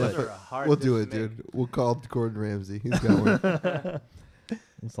hours. I Those did- are a hard We'll do dish it, to make. dude. We'll call Gordon Ramsay. He's got one.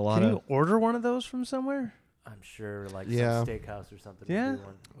 It's a lot Can of. you order one of those from somewhere? I'm sure, like Yeah. some steakhouse or something. Yeah. Would do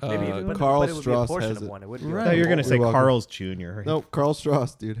one. Maybe even, Carl but it would be a Strauss portion has of it. one. It would be Right. I thought you were gonna say You're welcome. Carl's Jr. No, Carl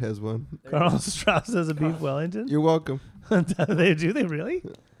Strauss, dude, has one. Carl Strauss has a beef Wellington. You're welcome. Do they really?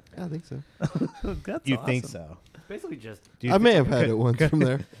 Yeah, I think so. That's You awesome. think so? basically just. Do you I may thi- have had it once from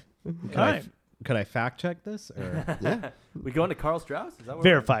there. Could All I, right. could I fact check this? Or Yeah. We going to Carl Strauss? Is that what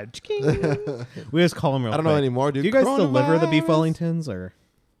Verified. we just call him real I don't know quick. anymore, dude. Do you guys deliver the beef Coronavirus. Wellingtons or?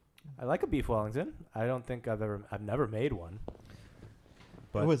 I like a beef Wellington. I don't think I've never made one.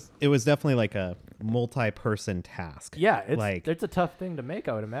 But It was definitely like a multi-person task. yeah, it's a tough thing to make.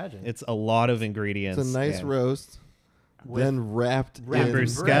 I would imagine. It's a lot of ingredients. It's a nice and roast, With then wrapped wrapped in in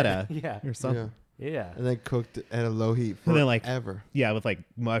bruschetta Yeah. or something. Yeah. Yeah. And then cooked at a low heat And then, like, forever. Yeah, with like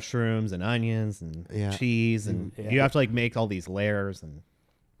mushrooms and onions and Yeah. cheese, and Yeah. you have to like make all these layers. And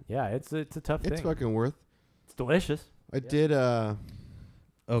Yeah, it's a tough It's thing. fucking worth. It's delicious. I did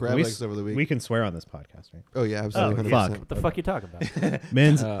crab legs over the week. we can swear on this podcast, right? Oh yeah, absolutely. Oh, 100%. fuck. What the fuck you talking about?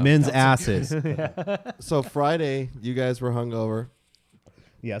 Men's asses. So Friday, you guys were hungover.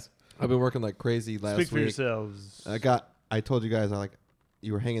 Yes. I've been working like crazy last Speak for week. yourselves. I told you guys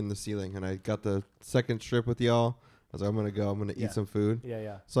you were hanging the ceiling, and I got the second strip with y'all. I was like, I'm gonna Yeah. eat some food.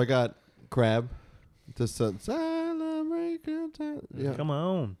 Yeah. So I got crab to celebrate good time. Yeah. Come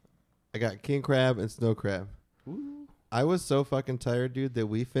on. I got king crab and snow crab. I was so fucking tired, dude, that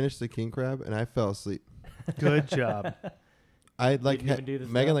we finished the king crab and I fell asleep. Good job. I Didn't even do the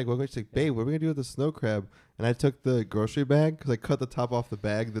Megan snow? like woke up. She's like, "Babe, what are we gonna do with the snow crab?" And I took the grocery bag because I cut the top off the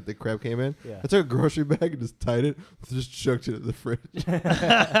bag that the crab came in. Yeah. I took a grocery bag and just tied it, just chucked it in the fridge.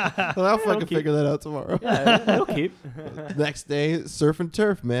 I'll fucking keep- figure that out tomorrow. Yeah, it'll keep. Next day, surf and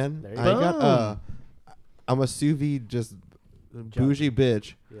turf, man. There you I go. got I'm a sous vide just bougie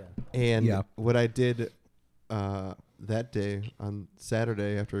bitch. Yeah. And Yeah. what I did that day on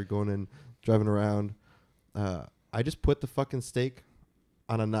Saturday after going and driving around, I just put the fucking steak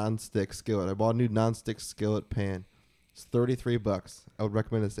on a non-stick skillet. I bought a new non-stick skillet pan. It's $33. I would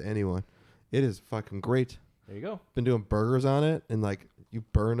recommend this to anyone. It is fucking great. There you go. Been doing burgers on it, and like you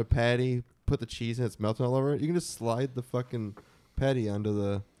burn a patty, put the cheese in, it's melting all over it. You can just slide the fucking patty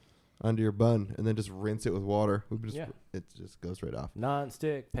onto your bun, and then just rinse it with water. It just goes right off.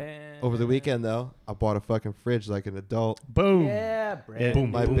 Non-stick pan. Over the weekend though, I bought a fucking fridge like an adult. Boom. Yeah,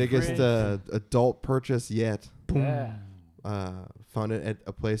 My biggest adult purchase yet. Boom. Yeah. Found it at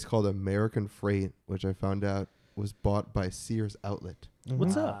a place called American Freight, which I found out was bought by Sears Outlet.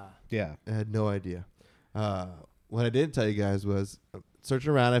 What's up? Yeah. I had no idea. What I didn't tell you guys was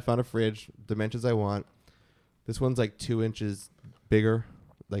searching around, I found a fridge, dimensions I want. This one's like 2 inches bigger,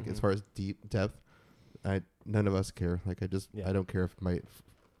 like as far as depth. None of us care. Like I don't care if my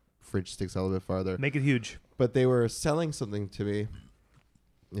fridge sticks out a little bit farther. Make it huge. But they were selling something to me,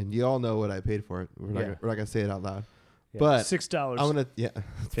 and you all know what I paid for it. We're not gonna say it out loud. Yeah. But $6. I'm gonna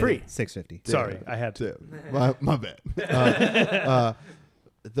It's free. $6.50. Sorry, I had to. My bad.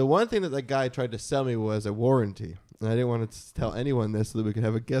 The one thing that the guy tried to sell me was a warranty, and I didn't want to tell anyone this so that we could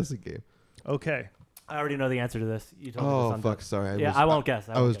have a guessing game. Okay. I already know the answer to this. You told me this on fuck! Sorry. I won't guess.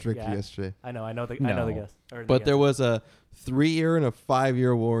 I was drinking yesterday. I know the guess. But there was a 3-year and a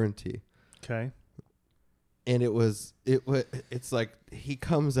 5-year warranty. Okay. And it's like he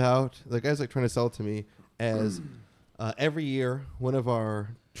comes out, the guy's like trying to sell it to me as every year one of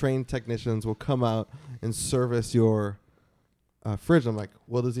our trained technicians will come out and service your fridge. I'm like,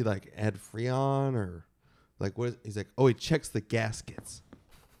 well, does he like add Freon or like what? He's like, oh, he checks the gaskets.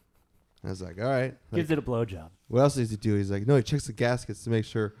 I was like, all right. Gives it a blowjob. What else does he do? He's like, no, he checks the gaskets to make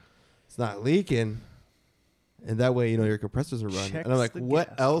sure it's not leaking. And that way, your compressors are running. And I'm like,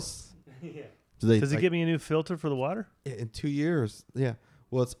 what else? Yeah. Does he give me a new filter for the water? In 2 years. Yeah.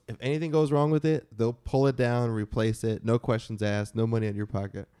 Well, if anything goes wrong with it, they'll pull it down, replace it. No questions asked. No money in your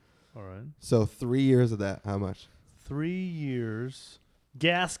pocket. All right. So 3 years of that. How much? 3 years.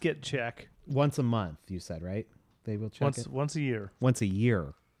 Gasket check. Once a month, you said, right? They will check it? Once a year. Once a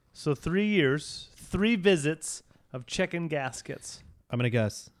year. So 3 years, 3 visits of checking gaskets. I'm going to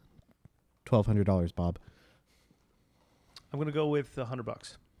guess $1,200, Bob. I'm going to go with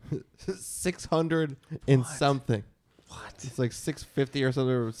 $100. 600 and What? something. What? It's like 650 or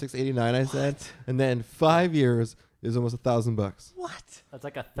something, or 689 I said. And then 5 years is almost $1,000. What? That's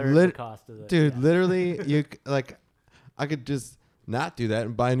like a third the cost of it. Dude, literally, I could just not do that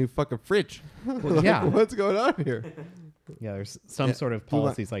and buy a new fucking fridge. Well, yeah. What's going on here? Yeah, there's some sort of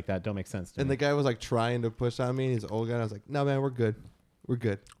policies like that don't make sense to me. And the guy was like trying to push on me, and he's an old guy. And I was like, no, man, we're good. We're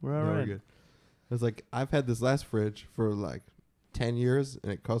good. We're all right. We're good. I was like, I've had this last fridge for like 10 years,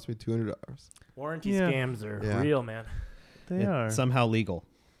 and it cost me $200. Warranty scams are real, man. They are. Somehow legal.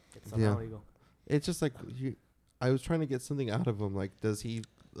 It's somehow legal. It's just like, I was trying to get something out of him. Like, does he,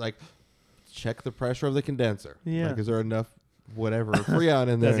 like, check the pressure of the condenser? Yeah. Like, is there enough whatever Freon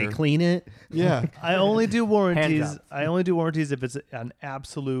in there? Does he clean it? Yeah. I only do warranties. Hand I only do warranties if it's an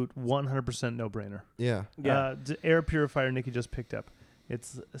absolute 100% no-brainer. Yeah. Yeah. The air purifier Nikki just picked up.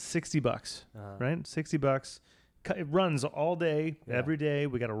 It's $60, right? $60. It runs all day, every day.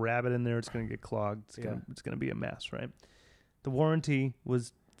 We got a rabbit in there. It's going to get clogged. It's going to be a mess, right? The warranty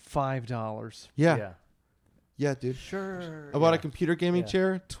was $5. Yeah. Yeah, dude. Sure. I bought a computer gaming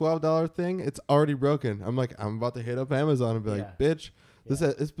chair, $12 thing. It's already broken. I'm like, I'm about to hit up Amazon and be like, bitch,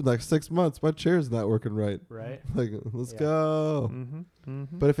 it's been like 6 months. My chair's not working right. Right. Like, let's go. Mm-hmm.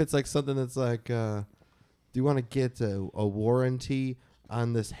 Mm-hmm. But if it's like something that's like, do you want to get a warranty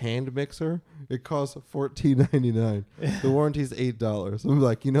on this hand mixer? It costs $14.99. The warranty's $8. I'm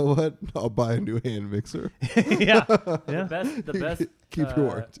like, you know what? I'll buy a new hand mixer. Yeah. The best Keep your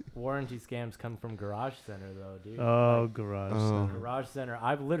warranty. Warranty scams come from Garage Center, though, dude. Oh, Garage Center. Garage Center.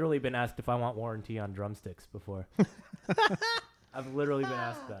 I've literally been asked if I want warranty on drumsticks before. I've literally been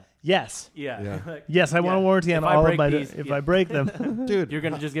asked that. Yes. Yeah. Yeah. Yes, I want a warranty on all of my. If I break them, Dude, you're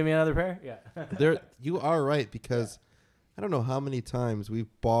gonna just give me another pair? Yeah. You are right, because I don't know how many times we've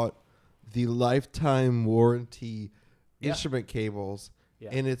bought the lifetime warranty instrument cables,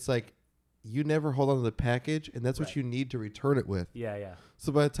 and it's like you never hold on to the package, and that's what you need to return it with. Yeah, yeah.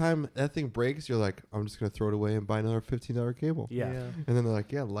 So by the time that thing breaks, you're like, I'm just gonna throw it away and buy another $15 cable. Yeah. And then they're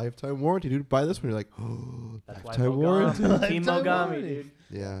like, yeah, lifetime warranty, dude. Buy this one. You're like, oh, That's lifetime warranty. Team Mogami, dude.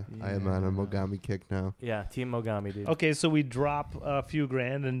 Yeah, I am on a Mogami kick now. Yeah, Team Mogami, dude. okay, so we drop a few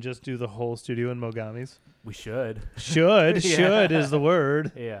grand and just do the whole studio in Mogamis. We should. Should is the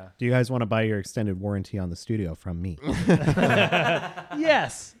word. Yeah. Do you guys want to buy your extended warranty on the studio from me?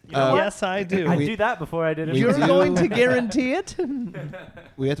 Yes. Yes, I do. I'd do that before I did it. You're going to guarantee it?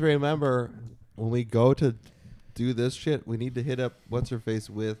 We have to remember when we go to do this shit, we need to hit up what's her face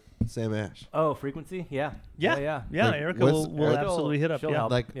with Sam Ash. Oh, frequency? Yeah. Yeah. Like, Erica what's- will Erica absolutely hit up. she'll Yeah.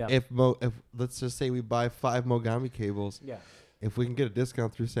 help. Like Yeah. if let's just say we buy 5 Mogami cables, Yeah. if we can get a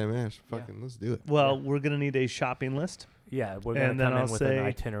discount through Sam Ash, fucking let's do it. Well, we're gonna need a shopping list. Yeah, we're going And to then come in I'll with say- an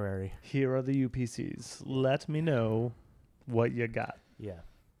itinerary. Here are the UPCs. Let me know what you got. Yeah.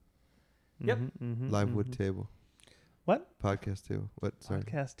 Yep. Live wood table. What? Podcast table. What? Sorry.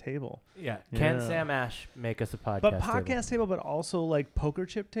 Podcast table. Yeah. Can Yeah. Sam Ash make us a podcast But table? podcast table, but also like poker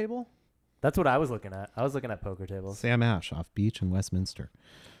chip table. That's what I was looking at. I was looking at poker tables. Sam Ash off beach in Westminster.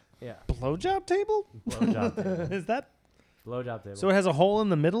 Yeah. Blowjob table? Blowjob table. Is that Blowjob table. so? It has a hole in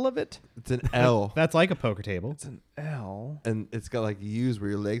the middle of it. It's an L, That's like a poker table. It's an L. and it's got like U's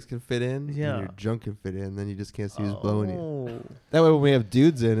where your legs can fit in, Yeah. and your junk can fit in. Then you just can't see who's blowing you. Oh. That way, when we have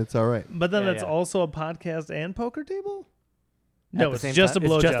dudes in, it's all right. But then Yeah, it's yeah. also a podcast and poker table. At No, the it's same just a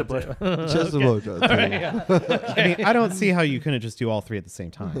time? It's just a blowjob table. Just a blowjob table. I mean, I don't see how you couldn't just do all three at the same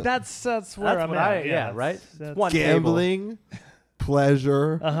time. That's where That's I'm what at. yeah, right? That's One Gambling,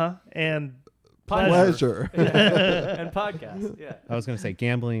 pleasure, and pleasure. and podcast. Yeah. I was going to say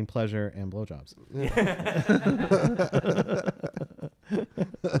gambling, pleasure, and blowjobs.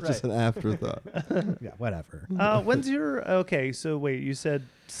 That's just an afterthought. Yeah, whatever. When's your okay? So wait, you said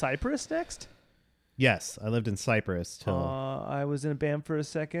Cyprus next? Yes, I lived in Cyprus till I was in a band for a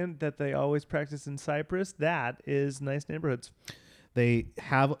second that they always practice in Cyprus. That is nice neighborhoods. they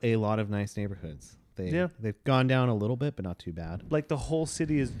have a lot of nice neighborhoods. They've gone down a little bit, but not too bad. Like the whole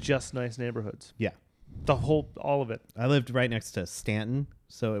city is just nice neighborhoods. Yeah. All of it. I lived right next to Stanton,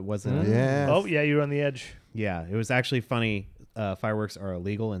 so it wasn't. Yes. Oh yeah, you were on the edge. Yeah, it was actually funny. Fireworks are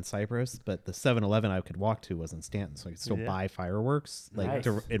illegal in Cyprus, but the 7-Eleven I could walk to was in Stanton, so I could still Yeah. buy fireworks Nice.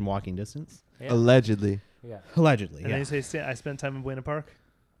 in walking distance. Yeah. Allegedly. Yeah. Allegedly, And yeah. then you say I spent time in Buena Park.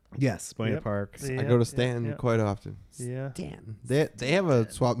 Yes, Buena Yep. Park. I go to Stanton quite often. Yeah, Stanton. They have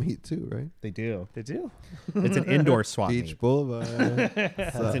a swap meet too, right? They do. they do. It's an indoor swap Beach meet. Boulevard.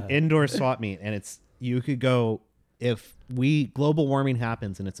 It's an indoor swap meet, and you could go if global warming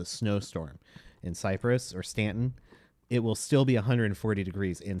happens and it's a snowstorm in Cyprus or Stanton. It will still be 140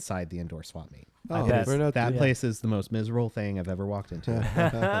 degrees inside the indoor swap meet. Oh, bet. we're not That too- place is the most miserable thing I've ever walked into.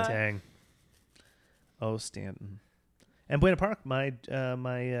 Dang. Oh, Stanton. And Buena Park, my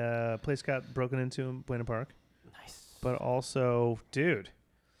place got broken into in Buena Park. Nice. But also, dude,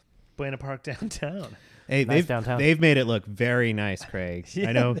 Buena Park downtown. Hey, Nice downtown. they've made it look very nice, Craig. Yeah,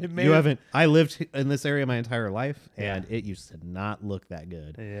 I know they've made you it- haven't. I lived in this area my entire life, and Yeah. it used to not look that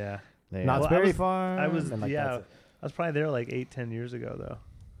good. Yeah. They, Knott's Well, I Berry was- Farm. I was, and, like, yeah, that's it. I was probably there like 8-10 years ago,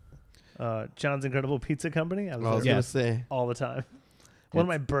 though. John's Incredible Pizza Company. I I was was there gonna say. all the time. One of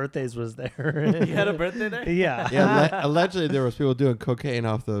my birthdays was there. You had a birthday there? Yeah. Yeah, allegedly there was people doing cocaine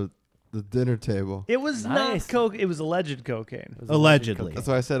off the dinner table. It was Nice. not coke. It was alleged cocaine. It was Allegedly. That's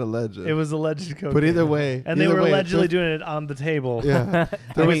why I said alleged. It was alleged cocaine. But either way, and they either were way, allegedly just- doing it on the table. Yeah, I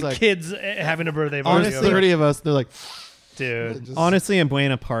there was mean, like kids having a birthday party. honestly over it. 30 of us. They're like, Dude. just- Honestly, in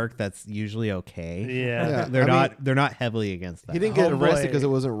Buena Park, that's usually okay. Yeah. Yeah. They're I mean, not. They're not heavily against that. he didn't get Homeboy- arrested because it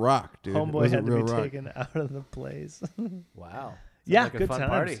wasn't rock, dude. It Homeboy wasn't had to real be rock. taken out of the place. Wow. Yeah, like a good fun times.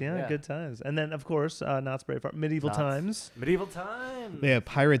 party. Yeah, Yeah. good times. And then, of course, Knott's Berry Farm, Medieval Knott's. Times, Medieval times. They have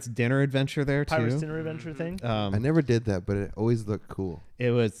Pirates Dinner Adventure there too. Pirates Dinner Adventure thing. I never did that, but it always looked cool.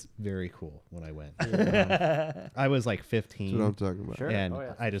 It was very cool when I went. I was like That's 15, what I'm talking about. Sure. and Oh,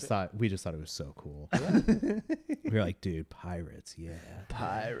 yeah. we just thought it was so cool. We were like, dude, pirates, yeah.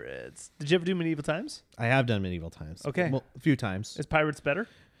 Pirates. Did you ever do Medieval Times? I have done medieval times. Okay. Well, a few times. Is Pirates better?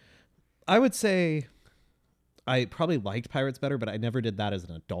 I would say I probably liked Pirates better, but I never did that as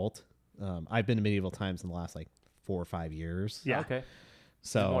an adult. I've been to medieval times in the last like 4 or 5 years. Yeah. Okay.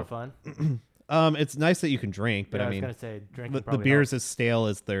 So More fun. it's nice that you can drink, but Yeah, I I was mean, gonna say drinking the probably beer's helps. as stale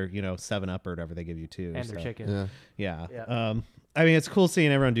as their 7-Up or whatever they give you too. and so, their chicken. Yeah. Yeah. Yeah. I mean, it's cool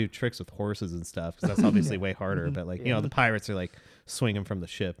seeing everyone do tricks with horses and stuff because that's obviously way harder. But like, Yeah. the pirates are like swinging from the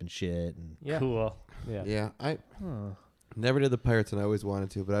ship and shit. And Yeah. Cool. Yeah. Yeah, I never did the pirates, and I always wanted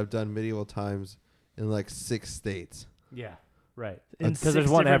to, but I've done medieval times in like 6 states. Yeah. Right. In Because there's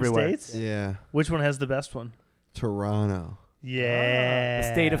one different everywhere. States? Yeah, Which one has the best one? Toronto, Yeah.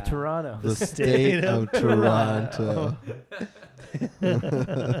 The state of Toronto. the state of Toronto.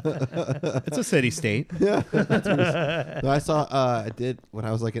 it's a city state. No, I saw. I did when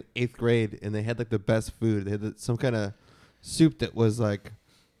I was like in 8th grade, and they had like the best food. They had some kind of soup that was like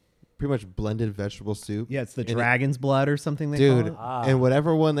pretty much blended vegetable soup. Yeah, it's the And it- dragon's blood or something they call Dude, it. Ah. and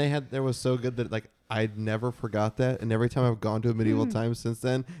whatever one they had there was so good that like I never forgot that, and every time I've gone to a medieval time since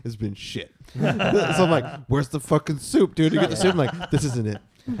then, it's been shit. So I'm like, "Where's the fucking soup, dude?" You get the soup, I'm like, "This isn't it."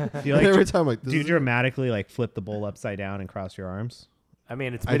 Do you And every like time, I'm like, this do you isn't it. dramatically like flip the bowl upside down and cross your arms? I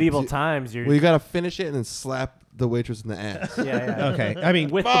mean, it's medieval times. Well, you got to finish it and then slap the waitress in the ass. Yeah. Okay. I mean,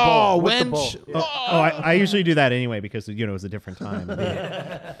 With the bowl. With the wench. bowl. I usually do that anyway because it was a different time.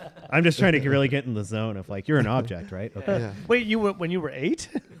 I'm just trying to really get in the zone of like you're an object, right? Okay. Yeah. Wait, you were when you were 8?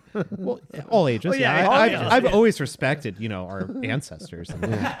 Well, all ages. Oh, yeah, yeah, all I've, ages, I've yeah. always respected, our ancestors.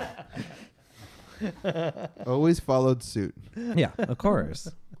 Always followed suit. Yeah, of course.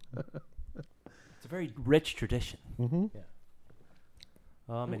 It's a very rich tradition. Mm-hmm. Yeah.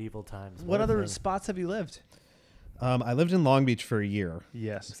 Oh, medieval times. What a other thing. spots have you lived? I lived in Long Beach for a year.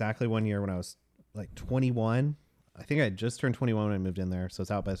 Yes. Exactly 1 year when I was like 21. I think I had just turned 21 when I moved in there, so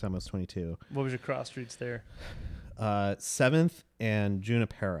it's out by the time I was 22. What was your cross streets there? 7th and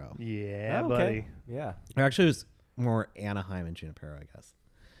Junipero. Yeah, Oh, buddy. okay. Yeah. Actually, it was more Anaheim and Junipero, I guess.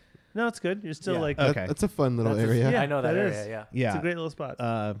 No, it's good. You're still Yeah. like, Okay. That's a fun little That's area. Yeah, I know that that area. is. Yeah. Yeah. it's a great little spot.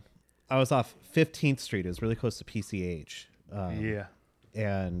 I was off 15th Street. It was really close to PCH. Yeah.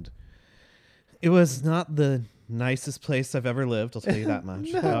 And it was not the nicest place I've ever lived. I'll tell you that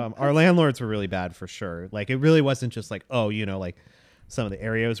much. Our landlords were really bad for sure. Like it really wasn't just like, oh, like some of the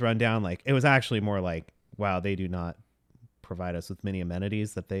area was run down. Like it was actually more like, wow, they do not provide us with many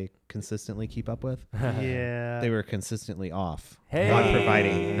amenities that they consistently keep up with. Yeah. They were consistently off, Hey. not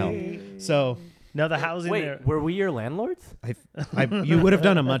providing help. So Now the housing Wait, there. were we your landlords? you would have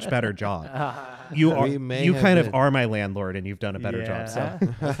done a much better job. You We may you have kind been. of are my landlord, and you've done a better job. So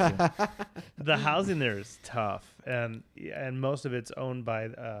The housing there is tough, and most of it's owned by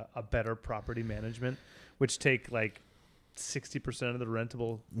a better property management, which take like 60% of the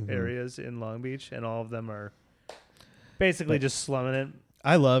rentable areas in Long Beach, and all of them are basically just slumming it.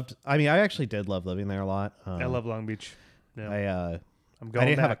 I actually did love living there a lot. I love Long Beach. Yeah. I'm I going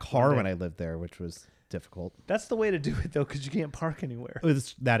didn't have a back car one when day. I lived there, which was difficult. That's the way to do it though, because you can't park anywhere.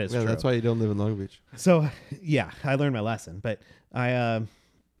 That is Yeah, true. that's why you don't live in Long Beach. So yeah, I learned my lesson. But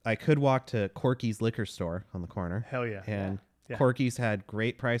I could walk to Corky's liquor store on the corner, Hell yeah. and Yeah. Corky's had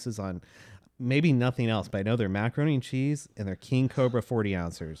great prices on maybe nothing else, but I know their macaroni and cheese and their King Cobra 40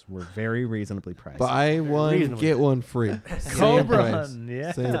 ounces were very reasonably priced. Buy one, Reasonably. get one free. Same Cobra price. Hun,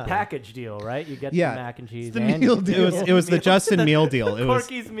 yeah. Same It's a price. package deal, right? You get Yeah. the mac and cheese. the and meal you- deal. it was the Justin meal deal. It was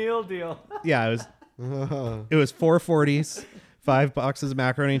Corky's meal deal. yeah, it was 4 40s, 5 boxes of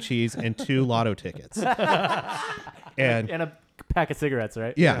macaroni and cheese, and 2 lotto tickets. And And a pack of cigarettes,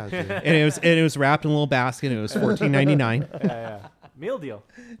 right? yeah, Yeah, dude. and it was wrapped in a little basket. And it was $14.99. Yeah. Meal deal.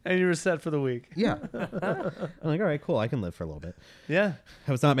 And you were set for the week. Yeah, I'm like, all right, cool. I can live for a little bit. Yeah.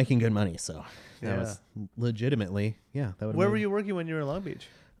 I was not making good money, so that Yeah. was legitimately That would. Where were you working when you were in Long Beach?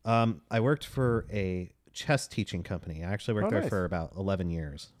 I worked for a chess teaching company. I actually worked Oh, there nice. for about 11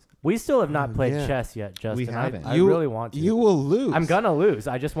 years. We still have not played yeah. chess yet, Justin. haven't. I really want to. You will lose. I'm gonna lose.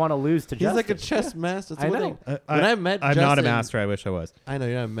 I just want to lose to He's Justin. like a chess master. That's I one know. thing. When I met I'm not a Justin- master. I wish I was. I know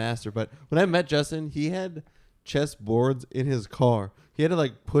you're not a master, but when I met Justin, he had chess boards in his car. He had to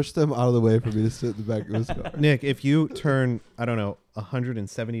like push them out of the way for me to sit in the back of his car. Nick, if you turn,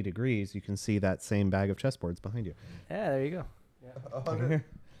 170 degrees, you can see that same bag of chessboards behind you. Yeah, there you go.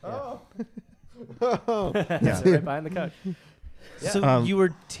 Oh. That's right behind the couch. So you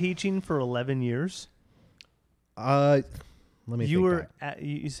were teaching for 11 years? Let me You think were back.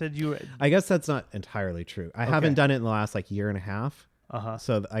 you said you were I guess that's not entirely true. I haven't done it in the last year and a half. uh-huh.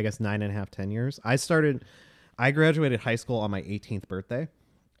 So I guess 9.5, 10 years. I graduated high school on my 18th birthday,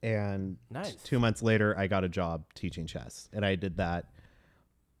 and Nice. 2 months later, I got a job teaching chess, and I did that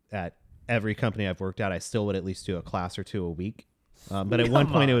at every company I've worked at. I still would at least do a class or two a week, but at one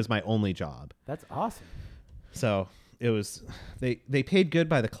point, it was my only job. That's awesome. So it was they paid good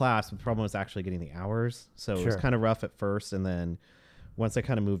by the class, but the problem was actually getting the hours. So it was Sure. kind of rough at first, and then once I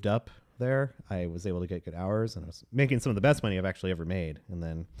kind of moved up there, I was able to get good hours, and I was making some of the best money I've actually ever made. And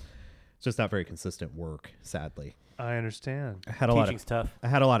then it's just not very consistent work, sadly. I understand. I had Teaching's tough. I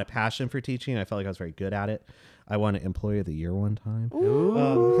had a lot of passion for teaching. I felt like I was very good at it. I won an Employee of the Year one time.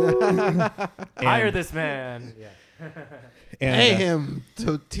 Hire this man. Yeah. And, Pay him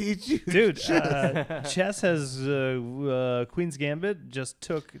to teach you. Dude, chess has Queen's Gambit just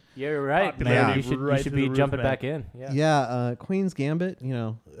took You're right. Popularity Man. You should, right you should through be the roof, jumping man. back in. Yeah. Yeah, Queen's Gambit.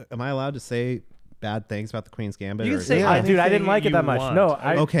 Am I allowed to say bad things about the Queen's Gambit? You or can is say it- Dude, I didn't anything like it you that much. want. No,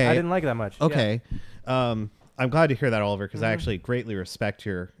 I Okay. didn't like it that much. Yeah. Okay. I'm glad to hear that, Oliver, because I actually greatly respect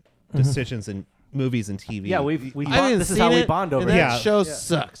your decisions in movies and TV. Yeah, we I bond, haven't this is seen how we it, bond and over that here. Yeah. show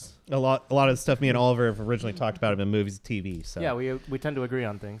sucks. a lot of the stuff me and Oliver have originally talked about in movies and TV. So Yeah, we tend to agree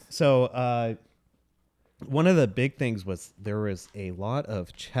on things. So one of the big things was there was a lot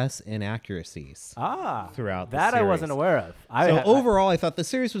of chess inaccuracies throughout the that I series. wasn't aware of. Overall, I thought the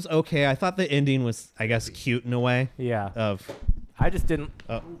series was okay. I thought the ending was, I guess, cute in a way. Yeah. Of I just didn't.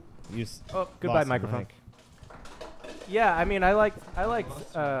 Goodbye, microphone. Yeah, I mean, I like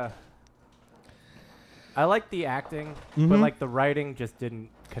the acting, but like the writing just didn't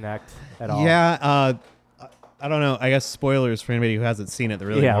connect at all. Yeah, I don't know. I guess spoilers for anybody who hasn't seen it that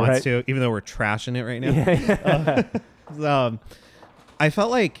really wants to, even though we're trashing it right now. I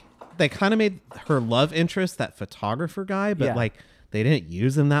felt like they kind of made her love interest that photographer guy, but like they didn't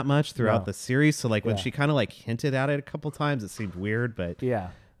use him that much throughout the series. So like when she kind of like hinted at it a couple times, it seemed weird. But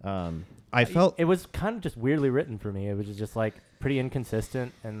I felt it was kind of just weirdly written for me. It was just like pretty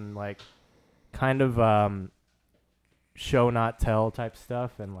inconsistent and like kind of show not tell type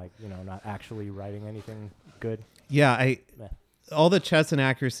stuff, and like not actually writing anything good. Yeah, all the chess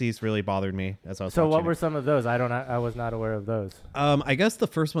inaccuracies really bothered me as I was. So what were some of those? I was not aware of those. I guess the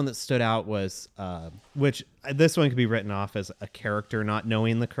first one that stood out was, which this one could be written off as a character not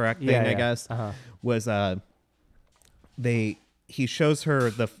knowing the correct thing. I guess was he shows her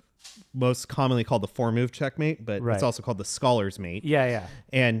the most commonly called the 4-move checkmate, but it's also called the scholar's mate. Yeah.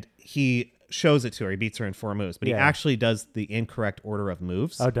 And he shows it to her. He beats her in 4 moves, but he actually does the incorrect order of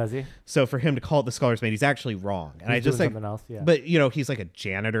moves. Oh, does he? So for him to call it the scholar's mate, he's actually wrong. And he's I just doing like something else. Yeah. But he's like a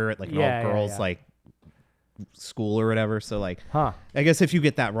janitor at like an all girls like school or whatever. So like, I guess if you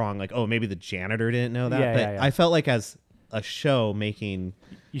get that wrong, like, oh, maybe the janitor didn't know that. But I felt like as a show making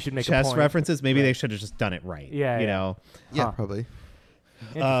you should make chess references, maybe they should have just done it right. You know? Yeah, probably.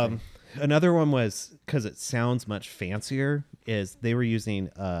 Another one was, because it sounds much fancier, is they were using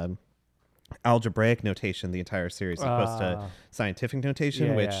algebraic notation the entire series as opposed to scientific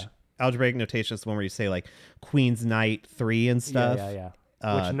notation, which algebraic notation is the one where you say like Queen's Knight 3 and stuff.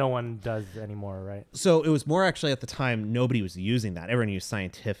 Which no one does anymore, right? So it was more actually at the time nobody was using that. Everyone used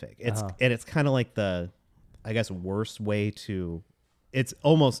scientific. And it's kind of like the, I guess, worst way to. It's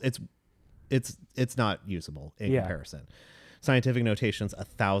almost it's not usable in comparison. Scientific notation's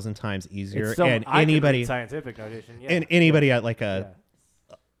 1,000 times easier, and anybody scientific notation, and anybody at like a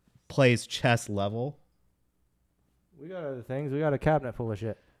plays chess level. We got other things. We got a cabinet full of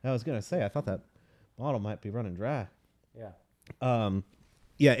shit. I was gonna say, I thought that bottle might be running dry. Yeah.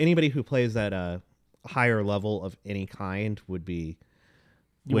 Anybody who plays at a higher level of any kind would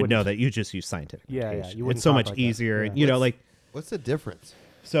know that you just use scientific notation. It's so much like easier. Like what's the difference?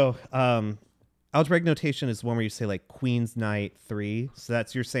 So, algebraic notation is one where you say like Queen's Knight 3. So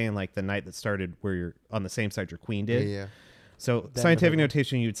that's you're saying like the knight that started where you're on the same side your queen did. Yeah. So scientific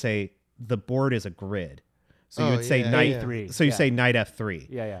notation, you'd say the board is a grid. So you would say knight 3. So you say knight F3.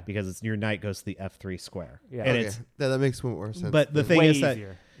 Yeah. Because your knight goes to the F3 square. Yeah. And that makes more sense. But the thing is that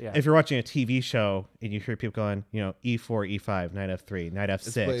Yeah. If you're watching a TV show and you hear people going, you know, E4, E5, knight F3, knight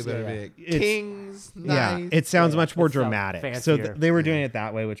F6, kings, knights. It sounds much more dramatic. So they were doing it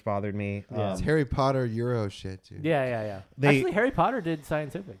that way, which bothered me. Yeah. It's Harry Potter Euro shit, too. Yeah. Actually, Harry Potter did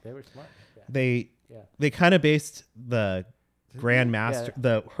scientific. They were smart. Yeah. They kind of based the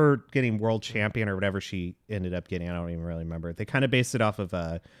Grandmaster, her getting world champion or whatever she ended up getting. I don't even really remember. They kind of based it off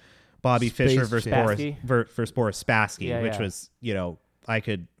of Bobby Fischer versus Boris Spassky, which was, you know, I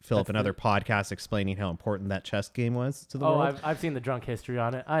could fill up another podcast explaining how important that chess game was to the world. I've seen the drunk history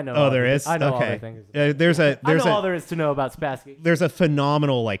on it. I know. Oh, there is? I know okay. all the things. I know all there is to know about Spassky. There's a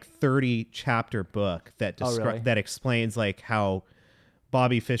phenomenal 30 chapter book that that explains how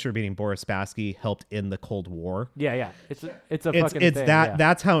Bobby Fischer beating Boris Spassky helped in the Cold War. Yeah. It's fucking thing.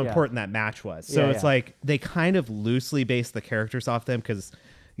 That's how important that match was. So it's like they kind of loosely based the characters off them because,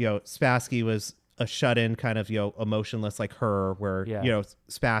 you know, Spassky was a shut-in kind of, you know, emotionless like her, where you know,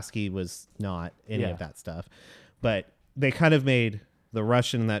 Spassky was not any of that stuff. But they kind of made the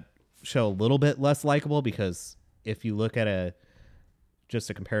Russian in that show a little bit less likable, because if you look at just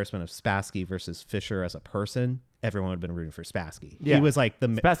a comparison of Spassky versus Fischer as a person, everyone would have been rooting for Spassky. Yeah. He was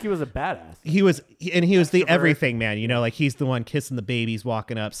Spassky was a badass. He was the everything man. You know, he's the one kissing the babies,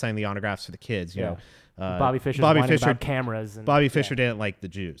 walking up, signing the autographs for the kids. You know. Bobby Fischer about cameras. And, Bobby Fischer didn't like the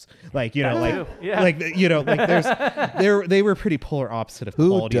Jews, they were pretty polar opposite of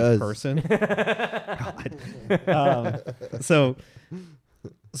quality of person. God.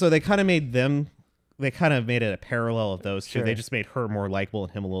 So they kind of made it a parallel of those two. They just made her more likable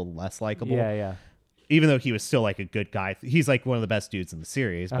and him a little less likable. Yeah. Even though he was still a good guy, he's one of the best dudes in the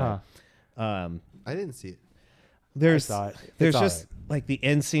series. But, I didn't see it. There's just the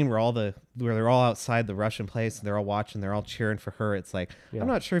end scene where they're all outside the Russian place and they're all watching, they're all cheering for her. It's I'm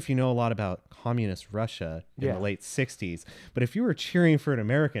not sure if you know a lot about communist Russia in the late 60s, but if you were cheering for an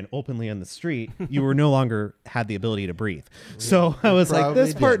American openly on the street, you were no longer had the ability to breathe. So I was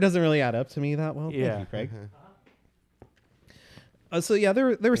this part doesn't really add up to me that well. Yeah. Thank you, Craig. So yeah,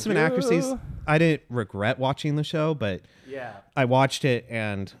 there were some you. inaccuracies. I didn't regret watching the show, but Yeah. I watched it,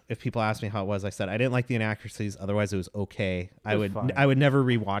 and if people ask me how it was, I said I didn't like the inaccuracies. Otherwise, it was okay. I was fine. would never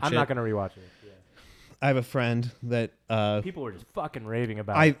rewatch it. I'm not gonna rewatch it. Yeah. I have a friend that People were just fucking raving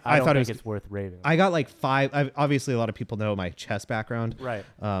about I it. I don't thought it think was- it's worth raving. I got like 5. Obviously, a lot of people know my chess background, Right.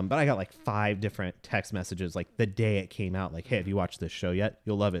 But I got like 5 different text messages like the day it came out. Like, hey, have you watched this show yet?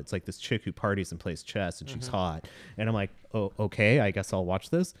 You'll love it. It's like this chick who parties and plays chess, and she's hot. And I'm like, oh, okay, I guess I'll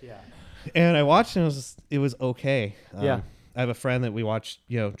watch this. Yeah. And I watched, and it was okay. Yeah. I have a friend that we watched,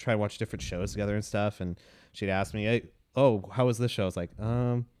 try to watch different shows together and stuff. And she'd ask me, hey, oh, how was this show? I was like,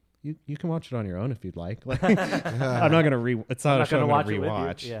 you can watch it on your own if you'd like. Like, I'm not gonna it's not I'm a not show I'm gonna gonna watch it with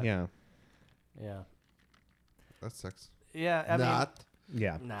you. rewatch. Yeah. Yeah. Yeah. That sucks. Yeah. I Not.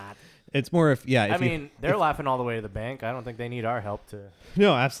 Yeah. mean, not. It's more if I mean, they're laughing all the way to the bank. I don't think they need our help to.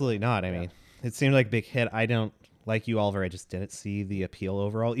 no, absolutely not. I Yeah. mean, it seemed like a big hit. I don't like you, Oliver. I just didn't see the appeal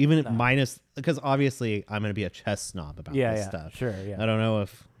overall, even minus because obviously I'm gonna be a chess snob about Yeah. this Yeah. stuff. Sure. Yeah. I don't know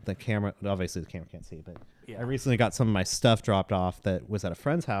if the camera, obviously the camera can't see, but Yeah. I recently got some of my stuff dropped off that was at a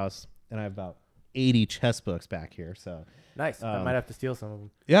friend's house, and I have about 80 chess books back here. So Nice. I might have to steal some of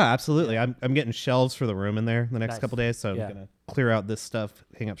them. yeah, absolutely. I'm getting shelves for the room in there the next Nice. couple days, so Yeah. I'm gonna clear out this stuff,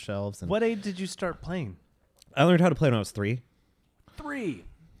 hang up shelves. And What age did you start playing? I learned how to play when I was 3. 3.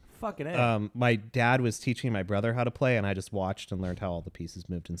 Fucking A. My dad was teaching my brother how to play, and I just watched and learned how all the pieces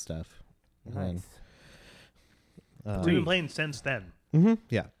moved and stuff. Nice. So you've been playing since then.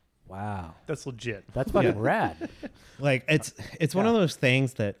 Yeah. Wow. That's legit. That's fucking rad. Like it's one of those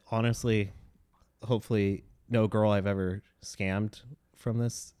things that honestly, hopefully no girl I've ever scammed from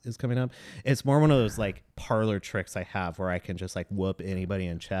this is coming up. It's more one of those like parlor tricks I have where I can just like whoop anybody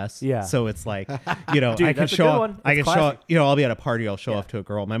in chess. Yeah. So it's like, Dude, I can that's a show good up, one. I That's can show up, classic. I'll be at a party, I'll show Yeah. off to a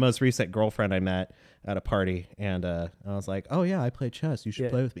girl. My most recent girlfriend I met at a party, and I was like, oh yeah, I play chess. You should Yeah.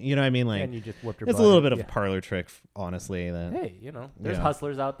 play with me. You know what I mean? Like And you just whooped her it's a butt. little bit of Yeah. a parlor trick, honestly. That Hey, there's Yeah.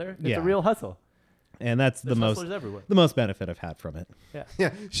 hustlers out there. It's Yeah. a real hustle. and that's There's the most hustlers everywhere. the most benefit I've had from it.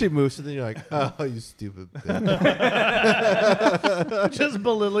 Yeah, she moves, and then you're like, "Oh, you stupid bitch." Just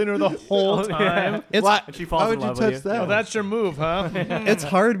belittling her the whole Oh, yeah. time. It's What? And she falls Why would in you love touch with you. that? Oh, that's your move, huh? it's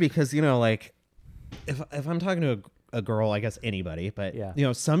hard because like if I'm talking to a girl, I guess anybody, but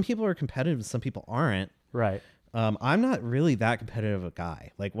Yeah. some people are competitive and some people aren't. Right. I'm not really that competitive a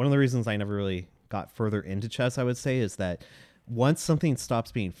guy. Like one of the reasons I never really got further into chess, I would say, is that once something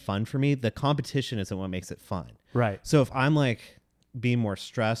stops being fun for me, the competition isn't what makes it fun. Right. So if I'm like being more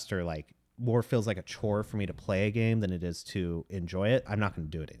stressed or like more feels like a chore for me to play a game than it is to enjoy it, I'm not going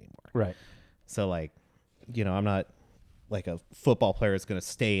to do it anymore. Right. So like, I'm not like a football player that's going to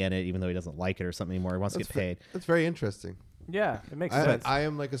stay in it even though he doesn't like it or something anymore. He wants to get paid. That's very interesting. Yeah, it makes sense. I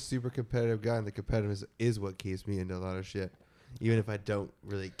am like a super competitive guy, and the competitiveness is what keeps me into a lot of shit. Even if I don't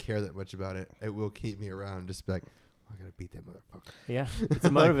really care that much about it, it will keep me around. Just be like, I gotta beat that motherfucker. Yeah, it's a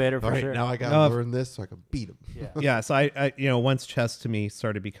motivator All for right, sure. now I gotta No, learn this so I can beat him. Yeah. Yeah. So I once chess to me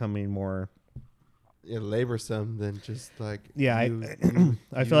started becoming more, Laborsome than just like yeah, you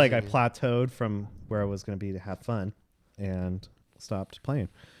I feel like I using it. plateaued from where I was going to be to have fun and stopped playing.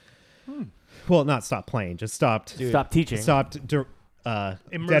 Well, not stopped playing, just stopped. Stop teaching. Stopped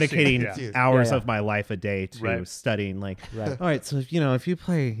Immersing, dedicating yeah. Dude. hours Yeah, yeah. of my life a day to Right. studying. Like, Right. all right, so if you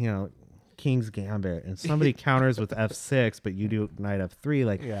play King's Gambit and somebody counters with F6, but you do Knight F3,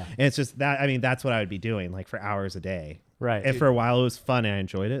 like, Yeah. and it's just that. I mean, that's what I would be doing like for hours a day. Right. And for a while it was fun and I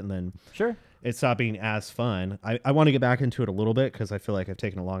enjoyed it, and then Sure. it stopped being as fun. I want to get back into it a little bit because I feel like I've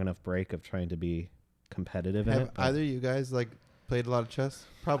taken a long enough break of trying to be competitive in Have it. but- either of you guys like played a lot of chess?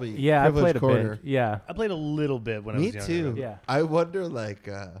 Probably. Yeah, I Privileged played a corner. bit. Yeah. I played a little bit when I Me was younger. too. Yeah. I wonder, like,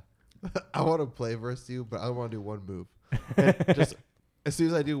 I want to play versus you, but I want to do one move. And just as soon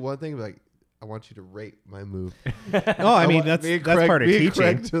as I do one thing, like, I want you to rate my move. Oh, I mean want- that's me and that's Craig- part of me and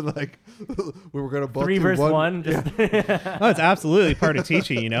teaching. Craig to, like, we were gonna both 3 do versus one. 1. Just Oh, it's absolutely part of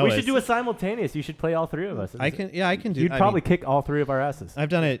teaching. we it's- should do a simultaneous. You should play all 3 of us. I can do. You'd I probably mean, kick all 3 of our asses. I've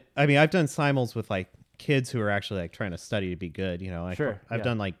done it. I mean, I've done simuls with like kids who are actually like trying to study to be good. Sure, I've yeah.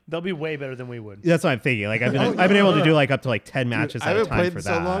 done like They'll be way better than we would. that's what I'm thinking. Like I've been able to do like up to like 10 matches I at a haven't time played for in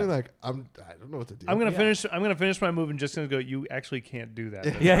that. so long. Like, I don't know what to do. I'm gonna Yeah. finish. I'm gonna finish my move and just gonna go. You actually can't do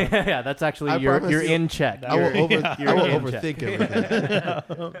that. Yeah. That's actually I you're promise you- in check. I will, You're- I you're will in overthink check.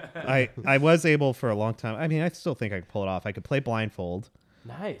 everything. I was able for a long time. I mean, I still think I could pull it off. I could play blindfold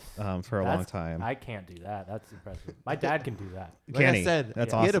Nice. for a long That's- time. I can't do that. That's impressive. My dad can do that. Like Can I he? said,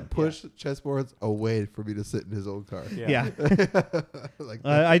 That's he had to awesome. push chessboards away for me to sit in his old car. Yeah. Like,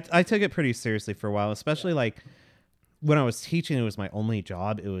 I took it pretty seriously for a while, especially like when I was teaching. It was my only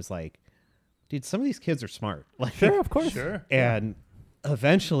job. It was like dude, some of these kids are smart. Like, Sure, of course. Sure. and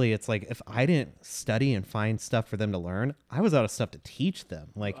eventually it's like, if I didn't study and find stuff for them to learn, I was out of stuff to teach them.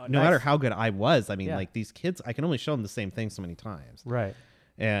 Like, no nice. matter how good I was, I mean, Yeah. like these kids, I can only show them the same thing so many times. Right.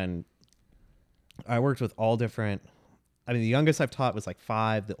 And I worked with all different, I mean, the youngest I've taught was like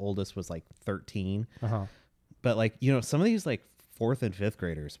 5, the oldest was like 13. Uh-huh. But like, you know, some of these like 4th and 5th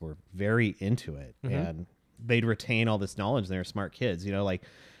graders were very into it, and they'd retain all this knowledge, and they're smart kids. You know, like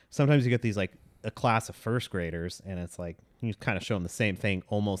sometimes you get these like a class of 1st graders, and it's like you kind of show them the same thing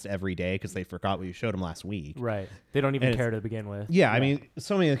almost every day because they forgot what you showed them last week. Right. They don't even And care to begin with. Yeah, I mean,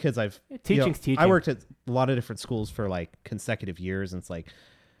 so many of the kids Teaching's teaching. I worked at a lot of different schools for like consecutive years, and it's like,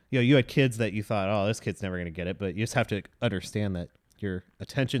 you know, you had kids that you thought, oh, this kid's never going to get it, but you just have to understand that your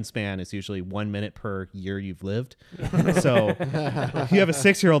attention span is usually 1 minute per year you've lived. So if you have a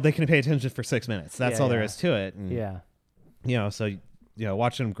 6-year-old, they can pay attention for 6 minutes. That's all there is to it. And, you know, so, you know,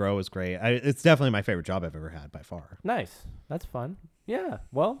 watching them grow is great. It's definitely my favorite job I've ever had by far. Nice. That's fun. Yeah.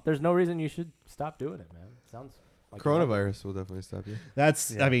 Well, there's no reason you should stop doing it, man. Sounds like Coronavirus will definitely stop you.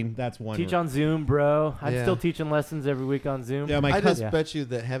 That's, I mean, that's one. Teach on Zoom, bro. I'm Yeah. still teaching lessons every week on Zoom. Yeah, my I cousin. just bet you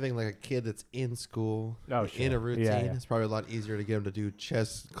that having like a kid that's in school, Oh, sure. in a routine, Yeah. is probably a lot easier to get him to do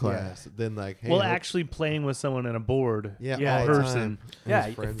chess class than like, hey, Well, hope- actually playing with someone in a board, yeah, Yeah, all yeah. the person. time. Yeah,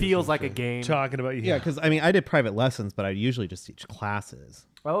 His friends it or feels some like a shit. game. talking about Yeah, because I mean, I did private lessons, but I usually just teach classes.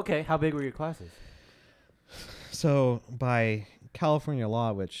 Oh, okay. How big were your classes? So by California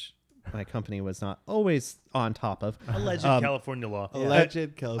law, which my company was not always on top of, alleged Um, California law.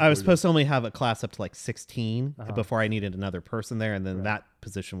 Alleged California. I was supposed to only have a class up to like 16 Uh-huh. before I needed another person there, and then Right. that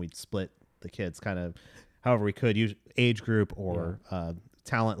position we'd split the kids kind of however we could, use age group or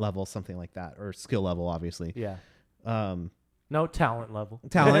talent level, something like that, or skill level, obviously. Yeah. Um, No talent level.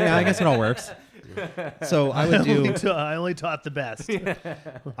 talent, yeah, I guess it all works. So I would do. I only taught the best.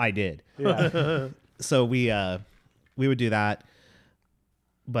 I did. Yeah. So we would do that,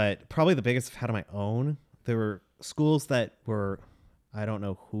 but probably the biggest I've had on my own, there were schools that were, I don't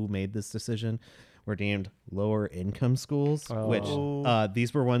know who made this decision, were deemed lower income schools, Oh. which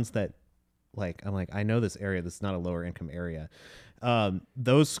these were ones that, like, I'm like, I know this area, this is not a lower income area.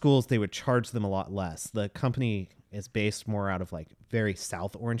 Those schools, they would charge them a lot less. The company is based more out of like very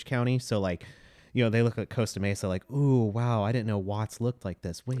South Orange County, so like, you know, they look at Costa Mesa like, ooh, wow, I didn't know Watts looked like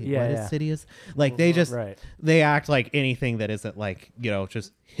this. Wait, what city is? Like, they just, Right. they act like anything that isn't like, you know,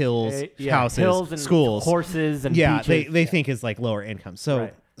 just hills, houses, hills and schools, horses and yeah, beaches. they think is like lower income. So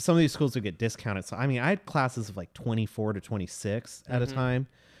Right. some of these schools would get discounted. So I mean, I had classes of like 24 to 26 at a time,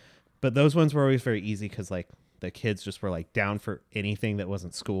 but those ones were always very easy because like the kids just were like down for anything that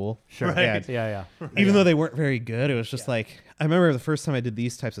wasn't school. Sure. Right. And Yeah. even though they weren't very good, it was just like, I remember the first time I did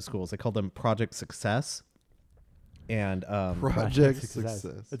these types of schools, they called them Project Success. And Project Success.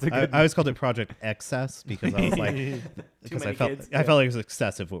 It's a I good. always called it Project Excess because I was like, because I many felt kids. I felt like it was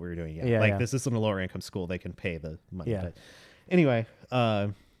excessive what we were doing. Yeah, Yeah, like yeah. this isn't a lower income school; they can pay the money. Yeah. But anyway,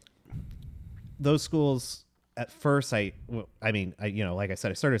 those schools at first, I you know, like I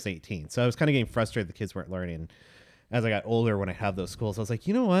said, I started as 18, so I was kind of getting frustrated the kids weren't learning. As I got older, when I have those schools, I was like,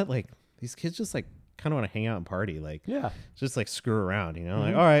 you know what, like these kids just like kind of want to hang out and party, like Yeah. just like screw around, you know,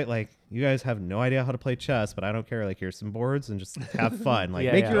 like, all right, like you guys have no idea how to play chess, but I don't care. Like, here's some boards and just have fun. Like,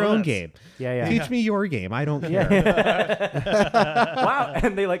 Yeah, make yeah. your own Donuts. game. Yeah. Teach me your game. I don't care. Wow.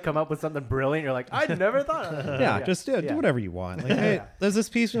 And they like come up with something brilliant. You're like, I never thought of that. Yeah, just do Yeah. whatever you want. Like, hey, there's this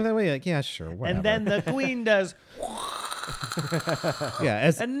piece that way. Like, yeah, sure, whatever. And then the queen does yeah,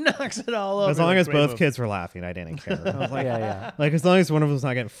 as and knocks it all over. as long Like, as great both move. kids were laughing, I didn't care. I was like, Yeah. like as long as one of them's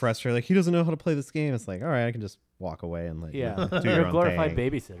not getting frustrated, like he doesn't know how to play this game. It's like, all right, I can just walk away and like Yeah. do You're your a own glorified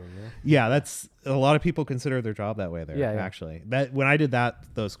thing. babysitter. Yeah. Yeah, that's a lot of people consider their job that way. There, Yeah, yeah. actually, that when I did that,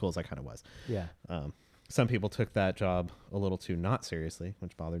 those schools, I kind of was. Yeah. Some people took that job a little too not seriously,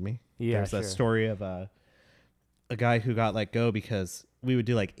 which bothered me. Yeah, There's that sure. story of a guy who got let go because we would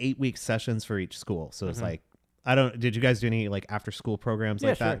do like 8-week sessions for each school. So it's like, did you guys do any like after school programs Yeah,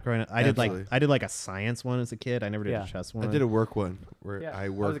 like sure. that growing up? Absolutely. I did like a science one as a kid. I never did Yeah. a chess I one. did a work one where Yeah. I I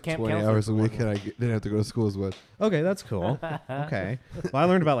was a worked camp 20 counselor hours a for week one and I didn't have to go to school as well. Okay, that's cool. Okay. Well, I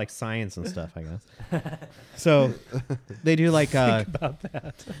learned about like science and stuff, I guess. So they do like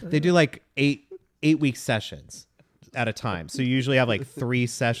they do like 8-week sessions at a time. So you usually have like 3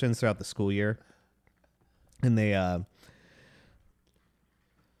 sessions throughout the school year. And they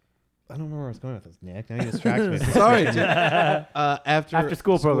I don't know where I was going with this, Nick. Now you distracted me. Sorry, dude. After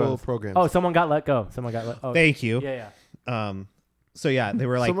school programs. programs. Oh, someone got let go. Someone got let. Oh, Thank you. Yeah. So yeah, they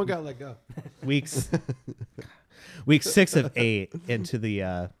were like someone got let go. weeks week 6 of 8 into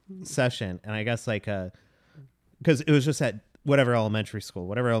the session, and I guess like because it was just at whatever elementary school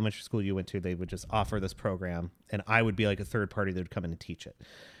you went to, they would just offer this program, and I would be like a third party that would come in and teach it.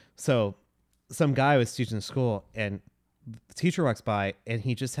 So some guy was teaching the school, and the teacher walks by, and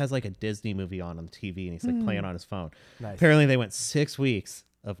he just has like a Disney movie on the TV, and he's like playing on his phone. Nice. Apparently they went 6 weeks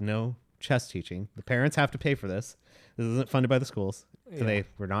of no chess teaching. The parents have to pay for this. This isn't funded by the schools. So they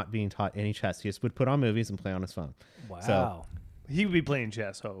were not being taught any chess. He just would put on movies and play on his phone. Wow. So, He would be playing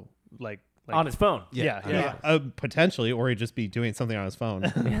chess, like on his phone. Yeah. potentially, or he'd just be doing something on his phone.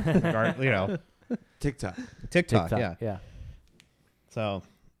 TikTok. TikTok, yeah. Yeah. So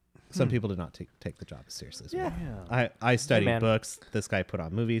some people did not take the job as seriously as well. Yeah. I studied man. books. This guy put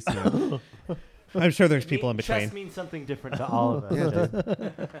on movies. I'm sure there's people in between. Chess means something different to all of us.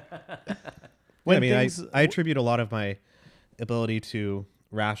 I attribute a lot of my ability to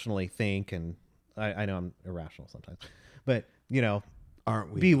rationally think, and I know I'm irrational sometimes, but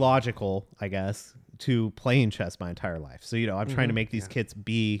Aren't we? be logical, I guess, to playing chess my entire life. So I'm trying to make these kids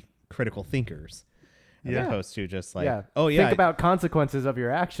be critical thinkers, as opposed to just like, think about consequences of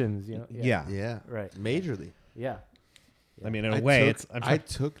your actions. Yeah. Right. Majorly. Yeah. I mean, in a way, I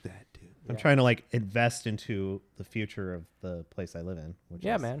took that, dude. I'm trying to like invest into the future of the place I live in, which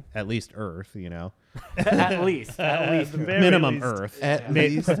is man. at least Earth, at least minimum least. Earth, At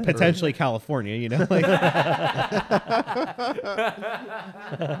least potentially California, like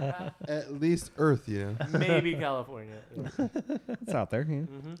at least Earth, maybe California. it's out there.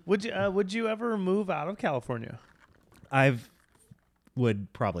 Yeah. Would you ever move out of California?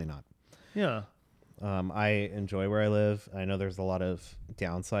 Would probably not. Yeah. I enjoy where I live. I know there's a lot of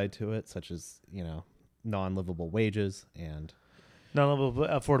downside to it, such as non-livable wages and Non-livable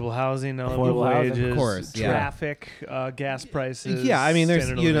affordable housing, Affordable housing, wages, of course, yeah. traffic, gas prices. Yeah, I mean, there's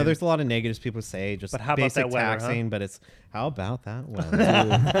standard living. there's a lot of negatives people say, just But how about basic that weather, taxing, but it's how about that weather?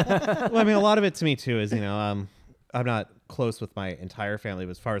 Well, I mean, a lot of it to me too is I'm not close with my entire family,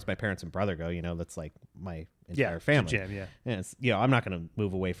 but as far as my parents and brother go, that's like my entire family. Jam, yeah. And it's I'm not going to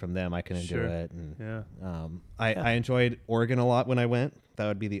move away from them. I couldn't Sure. do it. And Yeah. I enjoyed Oregon a lot when I went. That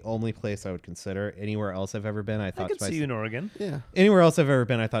would be the only place I would consider. Anywhere else I've ever been, I thought I could to see you myself, in Oregon. Yeah. anywhere else I've ever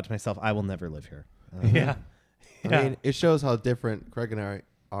been, I thought to myself, I will never live here. Yeah. I mean, it shows how different Craig and I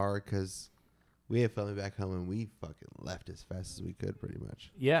are because we have family back home and we fucking left as fast as we could, pretty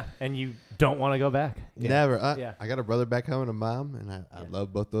much. Yeah, and you don't want to go back. Yeah. Never. Yeah. I got a brother back home and a mom, and I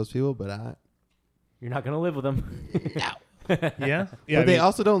love both those people, but You're not going to live with them. Yeah. but they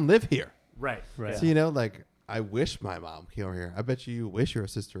also don't live here. Right. Right. So, I wish my mom came over here. I bet you wish your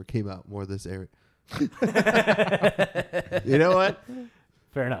sister came out more this area. You know what?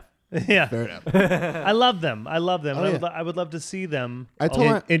 Fair enough. Yeah. Fair enough. I love them. Oh, I would love to see them. I told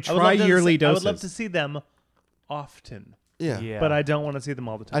my, And I would love try to yearly I doses. would love to see them often, yeah. but I don't want to see them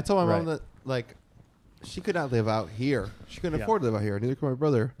all the time. I told my mom Right. that, she could not live out here. She couldn't Yeah. afford to live out here. Neither could my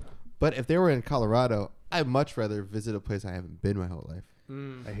brother. But if they were in Colorado, I'd much rather visit a place I haven't been my whole life.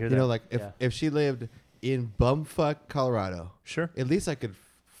 I hear that. If she lived in bumfuck Colorado, Sure. at least I could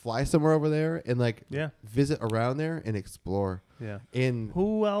fly somewhere over there and Yeah. visit around there and explore. Yeah. In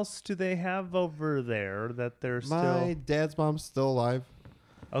Who else do they have over there that they're my still dad's mom's still alive,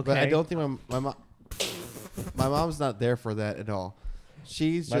 okay? but I don't think my mom's not there for that at all.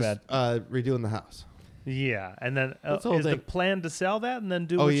 She's My just redoing the house. Yeah, and then That's the whole is the thing. plan to sell that and then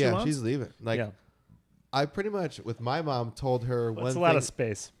do Oh what she yeah, wants? she's leaving. yeah. I pretty much with my mom told her That's a lot of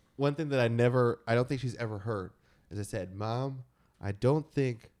space. one thing that I don't think she's ever heard is I said, Mom, I don't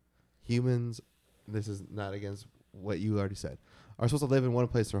think humans, this is not against what you already said, are supposed to live in one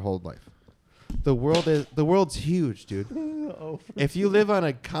place their whole life. The world's huge, dude. Oh. If you live on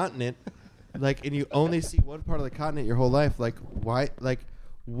a continent, and you only see one part of the continent your whole life, why,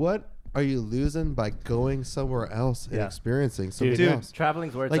 what are you losing by going somewhere else and Yeah. experiencing something Dude, else?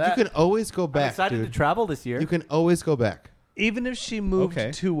 traveling's where it's You at. can always go I'm back, excited dude. to travel this year. You can always go back. Even if she moved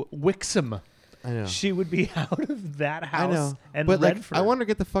Okay. to Wixom, I know. she would be out of that I house know. and But Redford. I want her to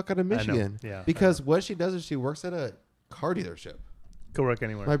get the fuck out of I know. Michigan. Yeah, Because what she does is she works at a car dealership. go work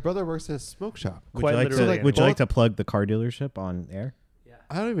anywhere. My brother works at a smoke shop. Quite Would literally you like both- to plug the car dealership on air?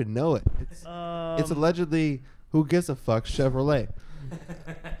 I don't even know it. It's Um, allegedly who gives a fuck Chevrolet.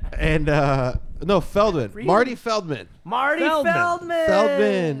 And Feldman. Freedom. Marty Feldman. Marty Feldman. Feldman.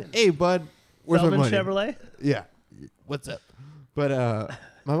 Feldman. Hey bud, where's Feldman my money? Chevrolet. Yeah. What's up? But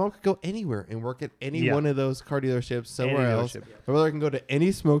my mom could go anywhere and work at any Yeah. one of those car dealerships somewhere Any else. dealership. My brother can go to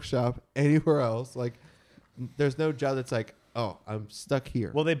any smoke shop anywhere else. There's no job that's oh, I'm stuck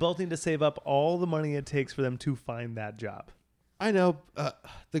here. Well, they both need to save up all the money it takes for them to find that job. I know.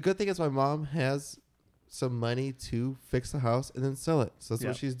 The good thing is my mom has some money to fix the house and then sell it. So that's Yeah.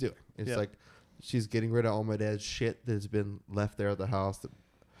 what she's doing. It's Yeah. she's getting rid of all my dad's shit that's been left there at the house.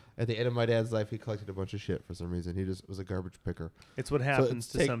 At the end of my dad's life, he collected a bunch of shit for some reason. He just was a garbage picker. It's what happens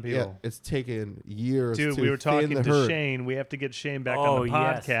to some people. Yeah, it's taken years. Dude, to we were talking thin the to herd. Shane. We have to get Shane back on the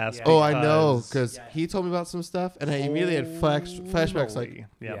yes. podcast. Yeah. Oh, I know, because he told me about some stuff, and I immediately had flashbacks like,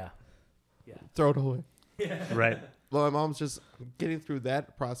 yeah. throw it away. Right. Well, my mom's just getting through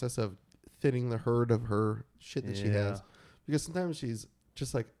that process of thinning the herd of her shit that she has. Because sometimes she's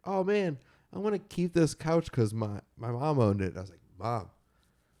just like, oh, man, I want to keep this couch because my mom owned it. And I was like, Mom,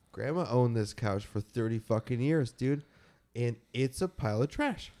 Grandma owned this couch for 30 fucking years, dude. And it's a pile of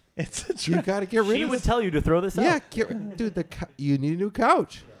trash. You got to get rid of it. She would tell you to throw this out. Yeah, dude, you need a new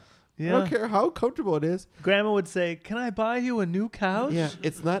couch. I don't care how comfortable it is. Grandma would say, "Can I buy you a new couch?" Yeah,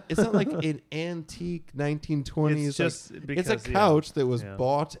 it's not like an antique 1920s. It's just it's a couch that was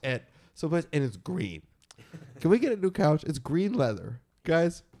bought at someplace, and it's green. Can we get a new couch? It's green leather,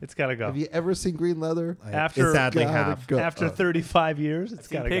 guys. It's gotta go. Have you ever seen green leather? After sadly have. After 35 years, it's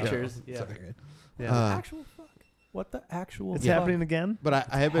gotta pictures. go. Yeah. Yeah. Actual fuck. What the actual? It's fuck? happening again. But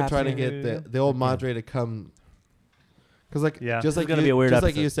I have been trying to get the old Madre to come. Because just like gonna be a weird just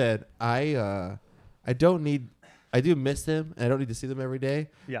like episode. you said, I do miss them, and I don't need to see them every day.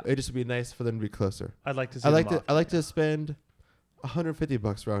 Yeah. It just would be nice for them to be closer. I'd like to see I like them to I like to spend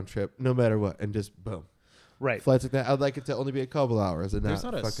 $150 round trip, no matter what, and just boom. Right. Flights like that. I'd like it to only be a couple hours and There's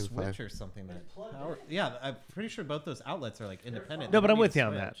not not a fucking switch 5. or something yeah, I'm pretty sure both those outlets are like independent. No, but They I'm don't with need you a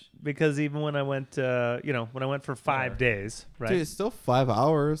on that switch. because even when I went, when I went for 5 days, right? Dude, it's still 5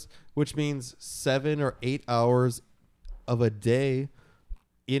 hours, which means 7 or 8 hours of a day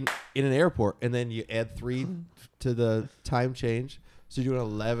in an airport, and then you add 3 to the time change, so you're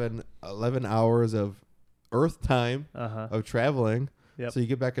doing 11 hours of Earth time of traveling. Yep. So you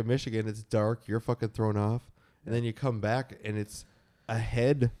get back in Michigan, it's dark, you're fucking thrown off, and then you come back and it's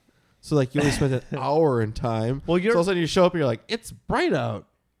ahead. So like you only spent an hour in time. Well, so all of a sudden you show up and you're like, it's bright out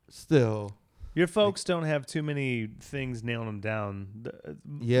still. Your folks don't have too many things nailing them down.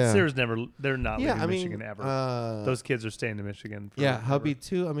 Yeah. They're not leaving Michigan ever. Those kids are staying in Michigan. Yeah, hubby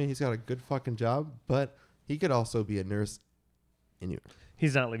too. I mean, he's got a good fucking job, but he could also be a nurse.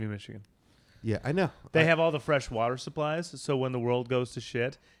 He's not leaving Michigan. Yeah, I know. They have all the fresh water supplies, so when the world goes to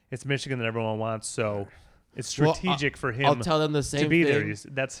shit, it's Michigan that everyone wants. So it's strategic for him. I'll tell them the same to be thing there.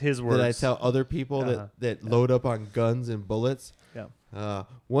 That's his words. that I tell other people that load up on guns and bullets. Yeah.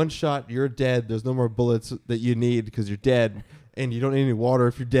 One shot, you're dead. There's no more bullets that you need because you're dead, and you don't need any water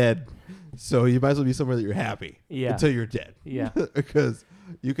if you're dead. So you might as well be somewhere that you're happy until you're dead. Yeah. Because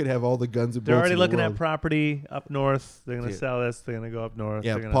you could have all the guns and bullets. They're already in the looking world. at property up north. They're going to sell this. They're going to go up north.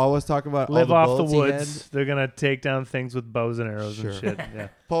 Yeah, They're gonna Paul was talking about live all off the bullets he woods. had. They're going to take down things with bows and arrows and shit. Yeah.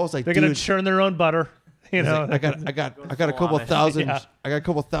 Paul was like, they're going to churn their own butter. You know, like, I got a couple thousand. Yeah. I got a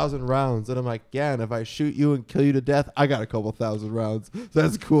couple thousand rounds, and I'm like, yeah. And if I shoot you and kill you to death, I got a couple thousand rounds. So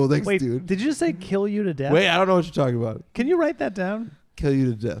that's cool. Thanks, Wait, dude. did you just say kill you to death? Wait, I don't know what you're talking about. Can you write that down? Kill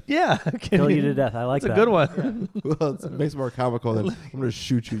you to death. Yeah. Kill you to death. I like That's that. a good one. Well, it makes it more comical than I'm going to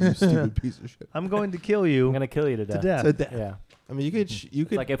shoot you, you stupid piece of shit. I'm going to kill you I'm gonna kill you to death. To death. Yeah. I mean, you could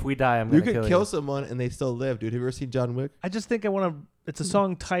It's like if we die, I'm you gonna could kill kill someone and they still live, dude. Have you ever seen John Wick? I just think I want to. It's a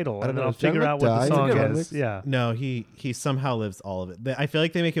song title, I don't and then know. I'll Does John figure Wick out what die? the Is it song John is. Wick? Yeah. No, he somehow lives all of it. I feel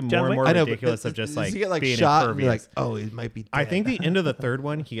like they make him John more and Wick? more I know, but ridiculous of just does like he get like being shot and be impervious. like, oh, he might be dead. I think the end of the third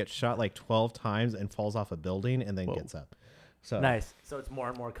one, he gets shot like 12 times and falls off a building and then Whoa. gets up. So Nice. So it's more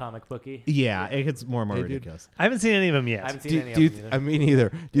and more comic booky. yeah, it gets more and more Hey, dude. ridiculous. I haven't seen any of them yet. I haven't seen any of them either. I mean, either.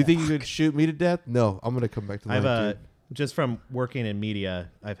 Do you think you could shoot me to death? No, I'm gonna come back to I've life. dude. just from working in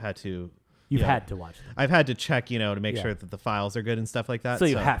media, I've had to. You've yeah, had to watch them. I've had to check, to make Yeah. sure that the files are good and stuff like that. So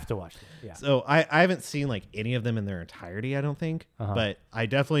you have to watch them. Yeah. So I haven't seen like any of them in their entirety, I don't think. But I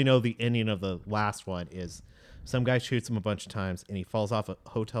definitely know the ending of the last one is some guy shoots him a bunch of times and he falls off a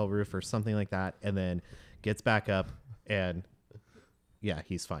hotel roof or something like that and then gets back up and yeah,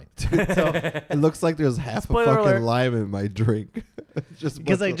 he's fine. So it looks like there's half a Spoiler fucking alert. lime in my drink. Just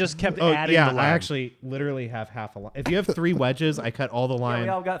because I bunch of- just kept Oh adding yeah, the lime. I actually literally have half a lime. If you have 3 wedges, I cut all the Yeah, lime. we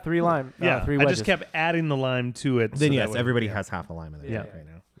all got 3 lime. yeah, 3 I wedges. just kept adding the lime to it. Then so that yes, way- everybody yeah. has half a lime in their Yeah. drink right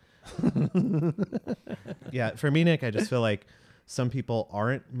now. Yeah, for me, Nick, I just feel like some people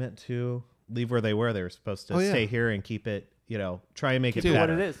aren't meant to leave where they were. They were supposed to Oh, yeah. stay here and keep it, try and make it do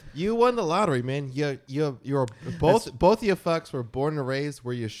better. what it is. You won the lottery, man. You're both of you fucks were born and raised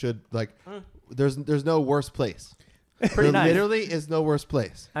where you should like. There's no worse place. Pretty There nice. literally is no worse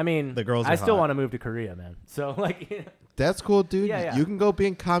place. I mean, The girls I are still hot. want to move to Korea, man. So like, That's cool, dude. Yeah. You can go be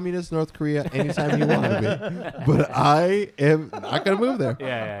in communist North Korea anytime you want to be. But I am not going to move there.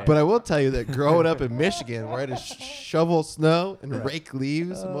 Yeah. But I will tell you that growing up in Michigan, where I had to shovel snow and rake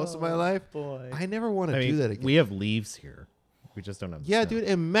leaves most of my life, boy. I never want to do that again. We have leaves here. We just don't have. Yeah, snow. dude,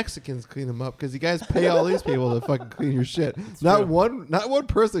 and Mexicans clean them up because you guys pay all these people to fucking clean your shit. Not one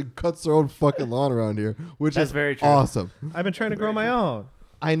person cuts their own fucking lawn around here, which That's is very true. awesome. I've been trying to grow my own.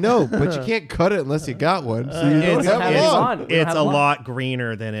 I know, but you can't cut it unless you got one. So you don't It's, have have a it lawn. on. We don't it's have a one. lot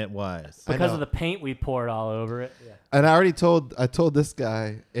greener than it was. I Because know. of the paint we poured all over it. Yeah. And I told this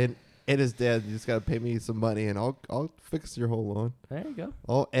guy and his dad, you just gotta pay me some money and I'll fix your whole lawn. There you go.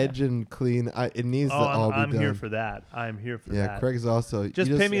 I'll edge and clean. It needs to all be I'm done. here for that. I'm here for Yeah, that. Craig's also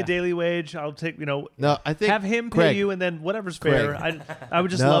Just pay me a daily wage. I'll take, No, I think have him pay Craig, you, and then whatever's Craig. fair. I would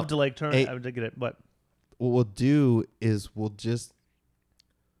just No. love to like turn. Hey. I would get it, but What we'll do is we'll just.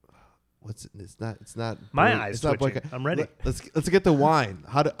 It's not. my Blake- eyes it's not twitching. Blake- I'm ready. Let's get the wine.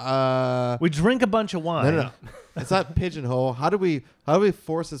 How do We drink a bunch of wine. No. It's not pigeonhole. How do we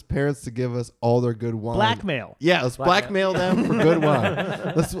force his parents to give us all their good wine? Blackmail. Yeah, let's blackmail them for good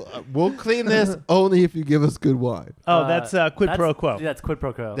wine. We'll clean this only if you give us good wine. Oh, that's quid pro quo. Yeah, that's quid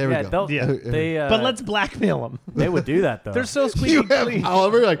pro quo. There we yeah, go. Yeah. They, But let's blackmail them. they would do that though. They're so squeaky You have clean.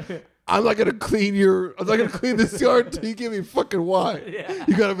 Oliver like, I'm not gonna clean this yard until you give me fucking wine. Yeah.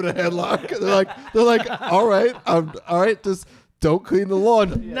 You got him in a headlock. They're like, all right, just don't clean the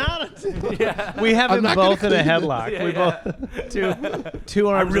lawn. Not. Yeah. We have I'm them not gonna both in a clean it. headlock. Yeah, we yeah. both two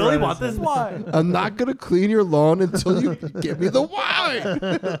I arms. really around want his this head. wine. I'm not gonna clean your lawn until you give me the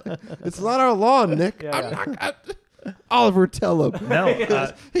wine. It's not our lawn, Nick. Yeah, I'm not. Oliver, tell him. No,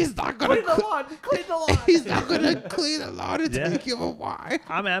 He's not gonna. Clean the lawn. Clean the lawn. He's not gonna clean the lawn until Yeah. you give him wine.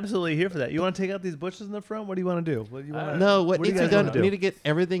 I'm absolutely here for that. You want to take out these bushes in the front? What do you want to do? What do you want? No, what do you needs to be guys done? wanna We do? need to get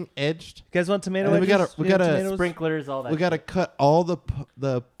everything edged. You guys want tomato And then we edges? gotta- we have gotta- tomatoes? Sprinklers, all that. We gotta cut all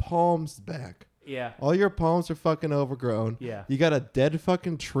the palms back. Yeah. All your palms are fucking overgrown. Yeah. You got a dead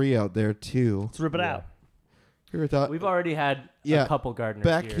fucking tree out there too. Let's rip it Yeah. out. You ever thought We've already had Yeah. a couple gardeners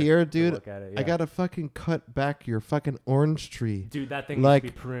back here, to dude? look at it, I yeah. gotta fucking cut back your fucking orange tree. Dude, that thing like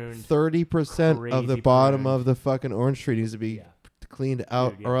needs to be pruned. 30% of the Crazy bottom pruned. of the fucking orange tree needs to be Yeah. cleaned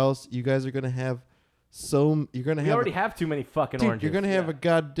out, Dude, yeah. or else you guys are gonna have you're gonna We have already have too many fucking dude, oranges. you're gonna have a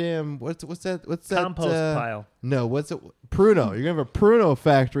goddamn what's that Compost pile. No, what's it? Pruno. You're gonna have a Pruno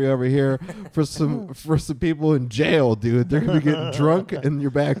factory over here for some people in jail, dude. They're gonna be getting drunk in your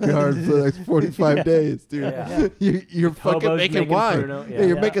backyard for the next 45 days, dude. Yeah. You're fucking Hobos making making wine. Pruno, Yeah, yeah.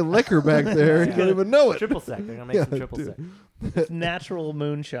 you're Yeah. making liquor back there. You don't even know it. triple sec. They're gonna make Yeah, some triple dude. sec. It's natural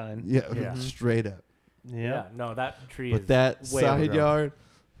moonshine. Yeah, Yeah. straight up. Yeah. No, that tree But is that way side overgrown. yard,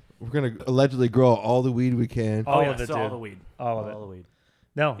 we're gonna allegedly grow all the weed we can. Oh, All yeah, of it, so all dude. the weed. All of it. All the weed.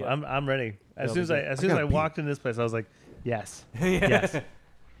 No, Yeah. I'm ready. As It'll soon be as I good. as soon as I gotta pee. walked in this place, I was like, yes, yeah. yes.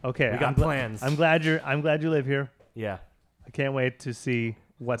 Okay, We got I'm plans. I'm glad you live here. Yeah. I can't wait to see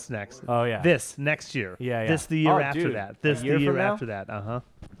what's next. Oh yeah. This next year. Yeah, yeah. This the year Oh, after dude, that. a This year the year from now? after that. Uh-huh.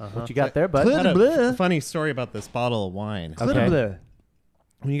 What you got there, bud? I had a funny story about this bottle of wine. Okay.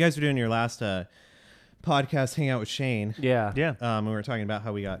 When you guys were doing your last podcast, Hang Out with Shane, Yeah. Yeah. we were talking about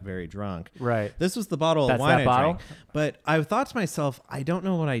how we got very drunk. Right. This was the bottle That's of wine that I bottle? drank. But I thought to myself, I don't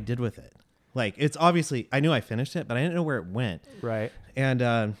know what I did with it. Like, it's obviously, I knew I finished it, but I didn't know where it went. Right. And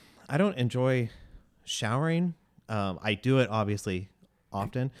I don't enjoy showering. I do it obviously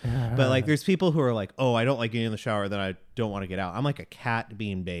often, but like there's people who are like, oh, I don't like getting in the shower, then I don't want to get out. I'm like a cat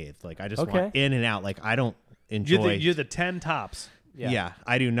being bathed. Like I just Okay. want in and out. Like I don't enjoy. You're the 10 tops. Yeah,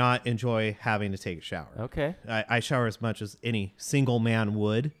 I do not enjoy having to take a shower. Okay. I shower as much as any single man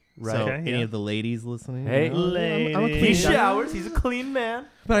would. Right. So Okay, any yeah. of the ladies listening, Hey. you know, I'm a Ladies. clean He guy. showers. He's a clean man.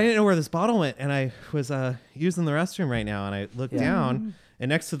 But I didn't know where this bottle went, and I was using the restroom right now, and I looked down, and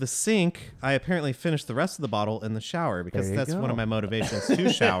next to the sink, I apparently finished the rest of the bottle in the shower because There you that's go. one of my motivations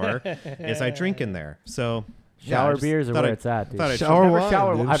to shower is I drink in there. So yeah, Shower I just beers are thought where I- it's at, dude. thought I'd Shower Never wine,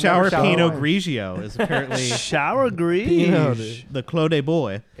 shower. dude. I've shower never showered Pinot wine. Grigio is apparently Shower Pinot, grease. dude. the Clos des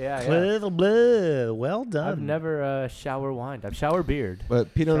Bois. Yeah, yeah. Little blue. Well I've done. never shower wined. I've shower beard.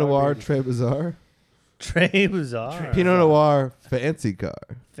 But Pinot Shower Noir, baby. Trey Bazaar. Trey Bazaar. Pinot Noir, fancy car.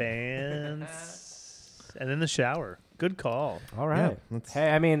 Fans. And then the shower. Good call. All right. that's-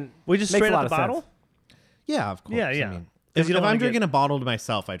 Hey, I mean, We just Makes straight a out lot the of sense. bottle? Yeah, of course. Yeah, yeah. I mean, 'Cause if, you don't if I'm wanna drinking get- a bottle to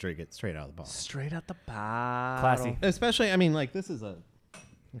myself, I drink it straight out of the bottle. Straight out the bottle. Classy. Especially, I mean, like this is like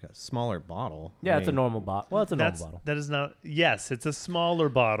a smaller bottle. yeah, I it's a mean, normal bottle. Well, it's a normal That's bottle. that is not. Yes, it's a smaller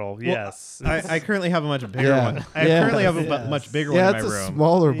bottle. Well, yes. I currently have a much bigger Yeah. one. I Yeah. currently have a Yes. much bigger Yeah, one in it's my a room.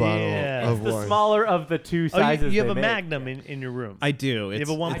 smaller bottle Yeah. of The wine. smaller of the two Oh, sizes. you have they a make. Magnum in your room. I do. You have It's,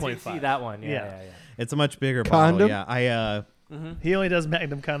 a I 1.5. did see that one. Yeah, Yeah. yeah, yeah. It's a much bigger Condom? bottle. Yeah, He only does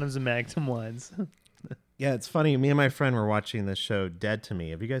Magnum condoms and Magnum wines. yeah. It's funny. Me and my friend were watching this show, Dead to Me.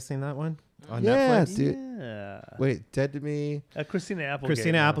 Have you guys seen that one on Yeah, Netflix? dude. Yeah. Wait, Dead to Me. Christina Applegate.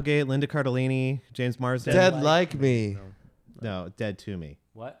 Christina Applegate, Linda Cardellini, James Marsden. Dead like me. No, Dead to Me.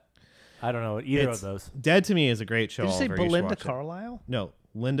 What? I don't know either It's- of those. Dead to Me is a great show. Did you say Oliver. should Belinda watch it. Carlisle? No,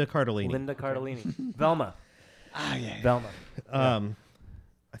 Linda Cardellini. Linda Cardellini. Velma. Ah, yeah. Velma.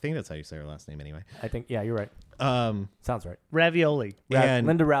 I think that's how you say her last name anyway. I think, yeah, you're right. Sounds right. Ravioli. And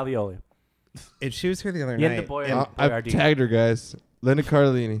Linda Ravioli. she was here the other Linda night. Boy- and I've Boyardee. tagged her, guys. Linda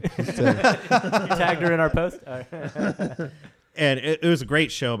Cardellini. Just saying. You tagged her in our post? All right. And it was a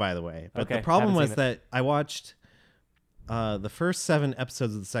great show, by the way. But Okay, the problem haven't was seen that I watched the first 7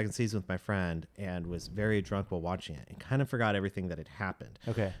 episodes of the second season with my friend and was very drunk while watching it and kind of forgot everything that had happened.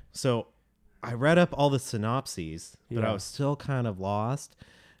 Okay. So I read up all the synopses, but I Yeah. was still kind of lost.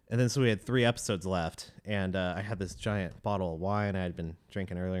 And then so we had 3 episodes left, and I had this giant bottle of wine I had been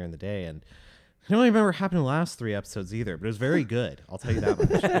drinking earlier in the day, and I don't really remember what happened in the last 3 episodes either, but it was very good. I'll tell you that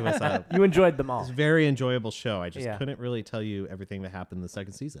much. It was a You enjoyed them all. very enjoyable show. I just Yeah. couldn't really tell you everything that happened in the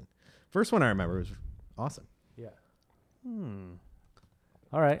second season. First one I remember was awesome, Yeah.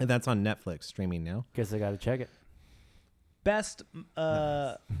 All right. and that's on Netflix streaming now. Guess I got to check it. Best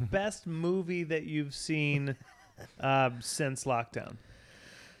best movie that you've seen since lockdown.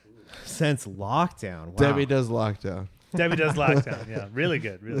 Since lockdown, wow. Debbie does Lockdown. Debbie Does Lockdown. Yeah, really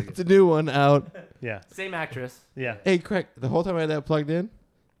good. Really It's good. a new one out. Yeah. Same actress. Yeah. Hey, Craig, the whole time I had that plugged in,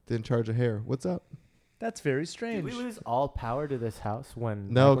 didn't charge a hair. What's up? That's very Did strange. we lose all power to this house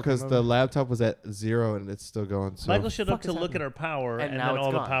when No, Michael because came the over? laptop was at 0 and it's still going. So Michael showed up fuck to is look at happening? our power, And and, now then it's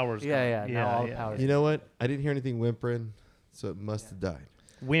all gone. the power's Yeah, gone. yeah, now all the power's you know what? I didn't hear anything whimpering, so it must have died.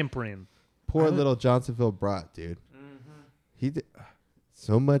 Whimpering. Poor little Johnsonville brat, dude. He did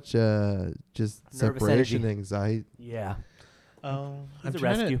so much just Nervous separation energy. anxiety. Yeah. Oh. He's a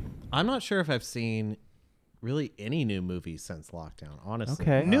trying to- rescue. I'm not sure if I've seen really any new movies since lockdown, honestly.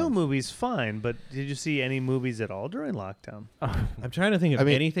 Okay. New movies, fine, but did you see any movies at all during lockdown? I'm trying to think of I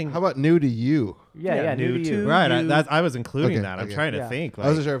mean, anything. how about new to you? Yeah, new to you. right, you- I was including Okay, that. I'm okay. trying to Yeah. think. I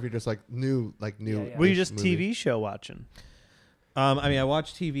wasn't Like, sure if you're just like new. Yeah, yeah. Were you just movie. TV show watching? I mean, I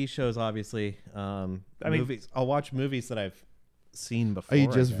watch TV shows, obviously. I mean- Movies. I'll watch movies that I've seen before. Are you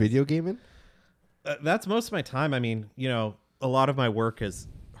I just guess. video gaming? That's most of my time. I mean, a lot of my work is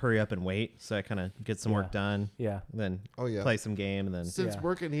hurry up and wait, so I kind of get some work Yeah. done, Yeah. then Oh yeah. play some game, and then Since Yeah.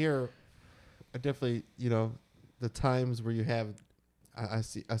 working here, I definitely the times where you have, I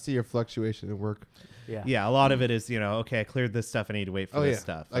see your fluctuation in work. Yeah. yeah, a lot of it is okay. I cleared this stuff. I need to wait for Oh this yeah.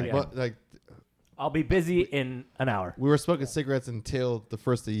 stuff. Like Yeah. what? Like I'll be busy in an hour. we were smoking cigarettes until the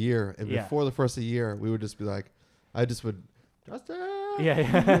first of the year, and Yeah. before the first of the year, we would just be like, I just would. Justin. Yeah,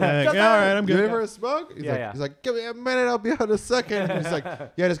 yeah. Like, yeah, all right, I'm You good. ready for a smoke? He's Yeah, like, yeah. he's like, give me a minute, I'll be out in a second. And he's like,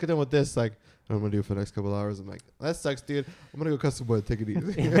 yeah, just get done with this. Like, what I'm gonna do for the next couple hours. I'm like, that sucks, dude. I'm gonna go cut some wood. Take it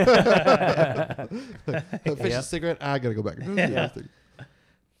easy. Finish Yep. a cigarette. I gotta go back.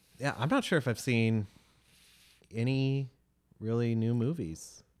 Yeah, I'm not sure if I've seen any really new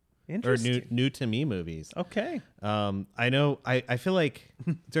movies or Interesting. new to me movies. Okay. I know. I feel like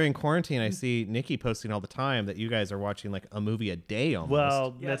during quarantine, I see Nikki posting all the time that you guys are watching like a movie a day almost.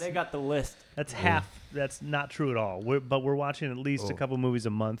 Well, Yeah, that's they got the list. that's half. That's not true at all. But we're watching at least a Oh. couple movies a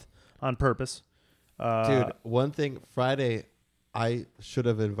month on purpose. Dude, one thing, Friday, I should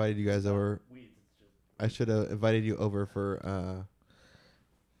have invited you guys over. I should have invited you over for.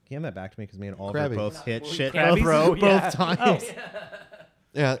 Can you hand that back to me because me and Oliver Crabby. both hit shit Crabbies? both Yeah. times.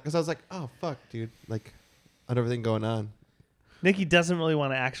 Yeah, because I was like, oh fuck, dude, like, on everything going on. Nikki doesn't really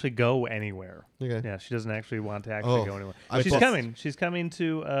want to actually go anywhere. Okay. Yeah, she doesn't actually want to actually Oh, go anywhere. I She's bought- coming. She's coming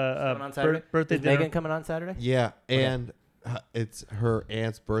to Coming on Saturday? birthday Is dinner. Megan coming on Saturday? Yeah, and it's her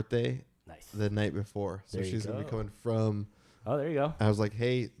aunt's birthday Nice. the night before, so There you she's gonna be go. coming from. Oh, there you go. I was like,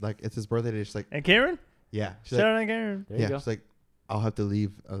 hey, like, it's his birthday day. She's like, And Karen? yeah. She's Shout like, out to Karen. There yeah. you go. She's like, I'll have to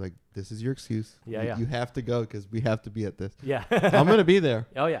leave. I was like, this is your excuse. Yeah, you, yeah. You have to go because we have to be at this. Yeah. I'm gonna be there.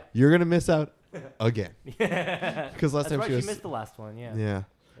 Oh yeah. You're gonna miss out again. Yeah. Because last That's time right. she was. missed the last one. Yeah. Yeah.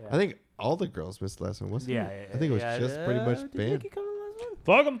 Yeah. I think all the girls missed the last one, wasn't Yeah, it? yeah, I think it was yeah, just pretty much did banned. Nikki come to the last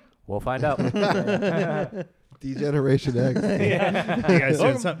one? Fuck 'em. We'll find out. Degeneration X. You guys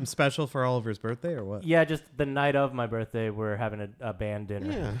doing something special for Oliver's birthday or what? Yeah, just the night of my birthday, we're having a band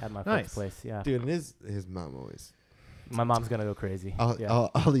dinner Yeah. at my Nice. folks' place. Yeah. Dude, and his mom always. My mom's gonna go crazy. I'll, yeah.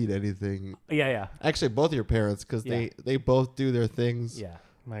 I'll eat anything. yeah, yeah, Actually, both of your parents, because Yeah. they both do their things. yeah.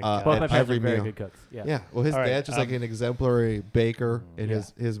 My Uh, God. Both at my parents every are very meal. good cooks. Yeah. Yeah. Well, his All right, dad's just like an exemplary baker, and Yeah.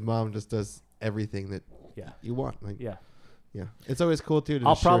 his mom just does everything that Yeah. you want. Like, Yeah. Yeah, it's always cool too.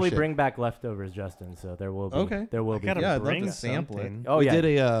 I'll probably bring back leftovers, Justin. So there will be. Okay. There will be. Gotta Yeah, I'd love bring to sample it. something. Oh we yeah.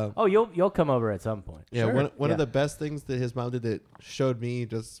 did a. Oh, you'll come over at some point. Yeah, Sure. one of the best things that his mom did that showed me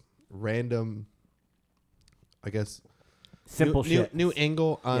just random, I guess, Simple new, shit. New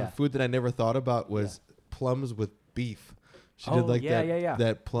angle on Yeah. food that I never thought about was plums with beef. She Oh, did like yeah, that. yeah, yeah.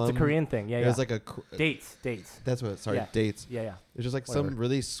 That plum. It's a Korean thing. Yeah, It yeah. was like a. Dates. That's what. Sorry, Yeah. dates. Yeah, yeah. It's just like Whatever. some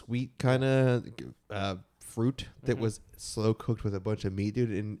really sweet kind of fruit that Mhm. was slow cooked with a bunch of meat, dude,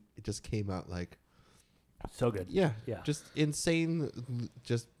 and it just came out like So good. yeah, Yeah. just insane,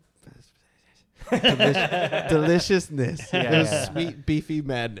 just deliciousness. Yeah, It was yeah. sweet, beefy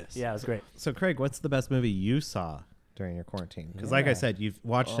madness. Yeah, it was great. So, Craig, what's the best movie you saw during your quarantine? Because, like I Yeah. said, you've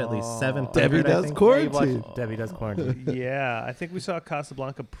watched at least 7. Debbie I Does think. Quarantine. Yeah, you watched Debbie Does Quarantine. Yeah, I think we saw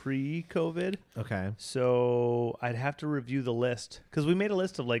Casablanca pre-COVID. Okay. So I'd have to review the list because we made a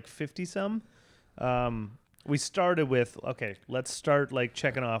list of like 50 some. We started with, okay, let's start like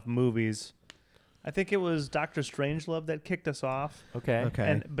checking off movies. I think it was Doctor Strangelove that kicked us off. Okay.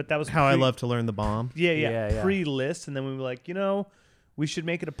 Okay. But that was How I pre- Love to Learn the Bomb. Yeah. Pre-list. And then we were like, we should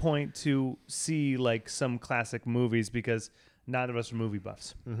make it a point to see like some classic movies because none of us are movie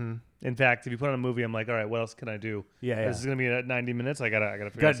buffs. Mm-hmm. In fact, if you put on a movie, I'm like, all right, what else can I do? Yeah, This is going to be at 90 minutes. I gotta figure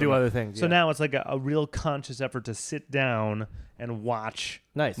out Got to do something. other things. So yeah. now it's like a real conscious effort to sit down and watch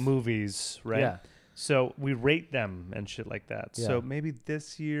Nice. movies, right? Yeah. So we rate them and shit like that. Yeah. So maybe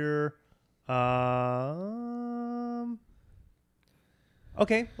this year,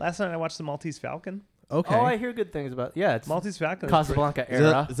 okay. Last night I watched The Maltese Falcon. Okay. Oh, I hear good things about. Yeah, it's Maltese Falcon. is Casablanca Is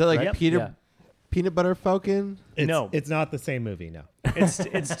era. that like right? Peter Yeah. Peanut Butter Falcon? No. It's not the same movie, no. great.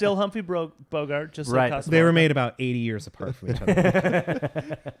 It's still Humphrey Bogart, just Right. like Casablanca. They were made about 80 years apart from each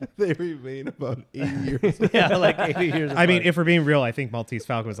other. They remain about 80 years. yeah, like 80 years. I mean, apart. if we're being real, I think Maltese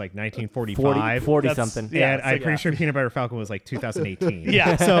Falcon was like 1945. 40 That's- something. yeah, and it's I'm like- pretty sure Peanut Butter Falcon was like 2018.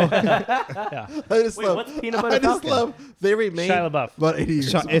 Yeah. So yeah. I just Wait, love. what's Peanut Butter I just Falcon? love. They remain Shia LaBeouf. about 80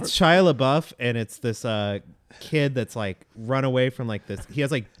 years. It's Shia LaBeouf, and it's this kid that's like run away from like this.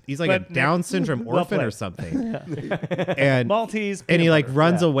 He's like But a Down syndrome well orphan or played. something, and Maltese. and he peanut like butter.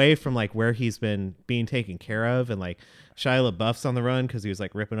 runs Yeah. away from like where he's been being taken care of, and like Shia LaBeouf's on the run because he was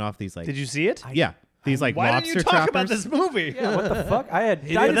like ripping off these like Did you see it? yeah these like Why lobster didn't you talk about trappers. this movie? Yeah, what the fuck? I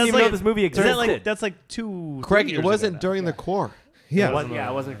didn't That's even like- know this movie Is that existed. like that's like 2 Craig, 3 it years wasn't ago now. during the core. Yeah,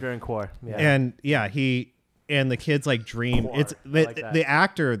 It wasn't during core. Yeah. and yeah he and the kid's like dream Core. it's I like that.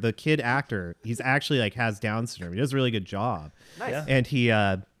 the kid actor he's actually like has Down syndrome. He does a really good job. Nice. Yeah. And he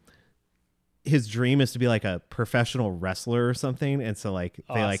his dream is to be like a professional wrestler or something, and so like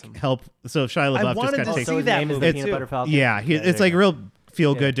they like Awesome. help. So Shia I LaBeouf just wanted kind to of takes see So his that name is movie the It's- Peanut Butter Falcon? yeah, there it's you like go. real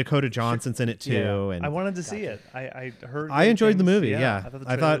feel Yeah. good. Dakota Johnson's in it too, Yeah. and I wanted to see it. I heard. I good enjoyed the things. movie, yeah. I thought the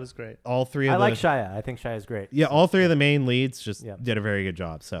I trailer thought- was great. all three of I the like Shia. I think Shia is great. yeah, all three of the main leads just Yeah. did a very good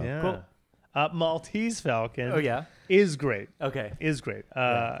job. So Yeah. Cool. Maltese Falcon. Oh yeah. is great. Okay. Is great. Yeah.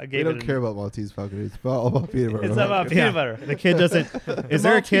 I We gave don't it. care about Maltese Falcon. It's all about peanut butter. It's about Yeah. peanut butter. the kid doesn't. Is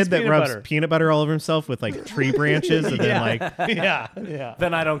there a Maltese kid that peanut rubs butter. peanut butter all over himself with like tree branches and then like yeah.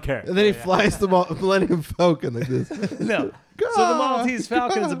 Then I don't care. And then he flies the Millennium Falcon like this. No. So the Maltese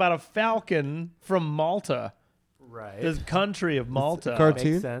Falcon is about a falcon from Malta, Right. the country of Malta,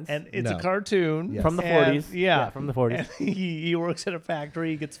 cartoon? Makes sense. and it's No. a cartoon Yes. From the And- 40s. Yeah. From the 40s. And he works at a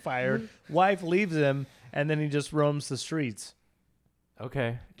factory. He gets fired. Wife leaves him, and then he just roams the streets.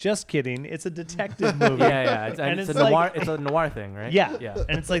 Okay. Just kidding. It's a detective movie. Yeah. It's, And it's it's a noir. like- It's a noir thing, right? Yeah. Yeah.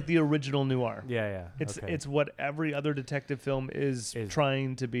 And it's like the original noir. Yeah. It's okay. it's what every other detective film is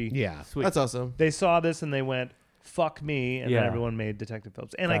trying to be. yeah. Sweet. That's awesome. They saw this and they went, "Fuck me," and then Yeah. everyone made detective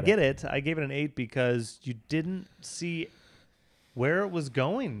films. And Got I get it. I gave it an 8 because you didn't see where it was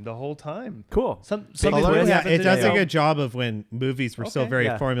going the whole time. cool. Something color? weird Yeah, happens it in does the a film. good job of when movies were still Okay. very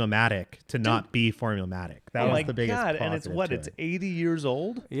Yeah. formulaic to not be formulaic. That Oh was my the biggest god! And it's positive what? to It's it. 80 years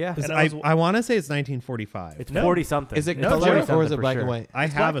old. Yeah. And I, I was- I want to say it's 1945. It's No. 40 something. Is it No, color Joe. or is it black and white? I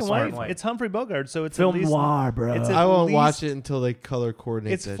It's have a black and smart white. one. It's Humphrey Bogart, so it's film at least noir, bro. it's at I won't least- watch it until they color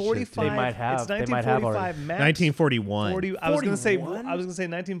coordinate It's that 45. They might have- It's they might have 1945 max. 1941. 40. I was gonna say. 41? I was gonna say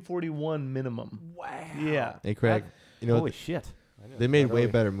 1941 minimum. Wow. Yeah. shit. Hey, Craig, you know, Holy shit. they made way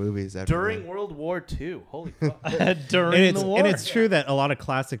better movies after During that. World War II. Holy fuck. During and it's the war. and it's true that a lot of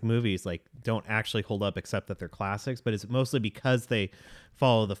classic movies like don't actually hold up except that they're classics, but it's mostly because they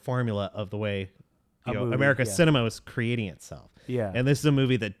follow the formula of the way A movie, America's yeah. cinema was creating itself. Yeah. And this is a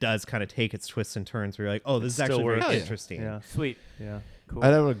movie that does kind of take its twists and turns where you're like, oh, this It's is still actually very worth it. interesting. Yeah. Sweet. Yeah. Cool. I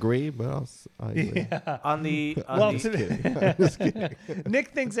don't agree, but Yeah. On the Well, just kidding. I'm just kidding. Nick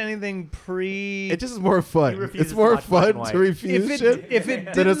thinks anything It just is more He fun. refuses It's to more watch black and fun white. to refuse shit if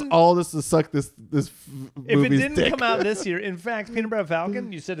it than it's didn't, all just to suck this if it movie's didn't dick. come out this year, in fact, Peanut Butter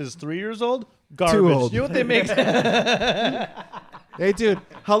Falcon, you said is 3 years old. Garbage. Too old. You know what they make? Hey, dude,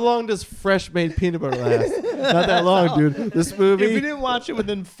 how long does fresh made peanut butter last? Not that long, dude. This movie. If you didn't watch it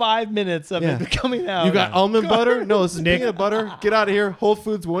within 5 minutes of Yeah. it coming out, You got almond butter? No, this is Nick- peanut butter. Get out of here. Whole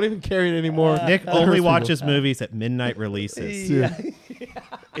Foods won't even carry it anymore. Nick That only hurts watches movies at midnight releases. Yeah. people.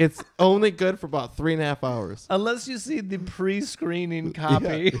 It's only good for about 3.5 hours. Unless you see the pre-screening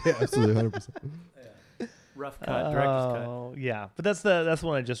copy. Yeah, absolutely, 100%. rough cut, director's cut. Oh, yeah. But that's the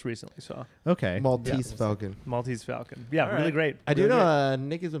one I just recently saw. Okay. Maltese Falcon. Maltese Falcon. Yeah, All really right. great. I do Really know great.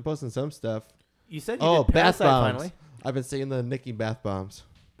 Nikki's been posting some stuff. You said you Oh, did bath Parasite bombs. finally. I've been seeing the Nikki bath bombs.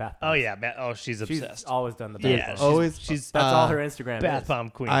 Bath Oh bombs. yeah. She's She's obsessed. always done the bath Yeah, bombs. Always. she's That's all uh, her Instagram bath is. bomb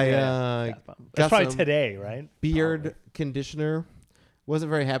queen. I Bath bomb. got That's probably some today, right? beard conditioner. Wasn't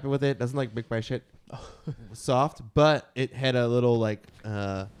very happy with it. Doesn't like make my shit soft, but it had a little like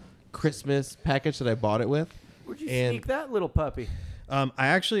Christmas package that I bought it with. Where'd you and- sneak that little puppy? I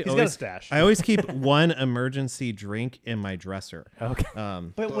actually He's got a always stash. I always keep one emergency drink in my dresser. Okay.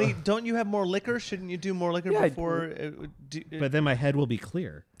 But wait, don't you have more liquor? Shouldn't you do more liquor Yeah, before? But then my head will be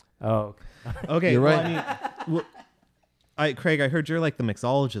clear. Oh. Okay, You're well, right. I mean, Craig, I heard you're like the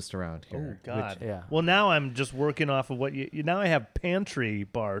mixologist around Oh here. God. Yeah. Well, now I'm just working off of what you. Now I have pantry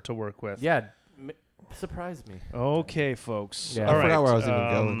bar to work with. Yeah. Surprised me. Okay, folks. Yeah. All I right. forgot where I was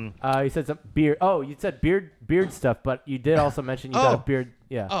even going. You said some beard. Oh, you said beard stuff, but you did also mention you got a Oh. beard.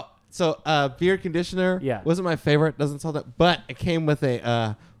 Yeah. Oh, so beard conditioner. Yeah. Wasn't my favorite. Doesn't sell that, but it came with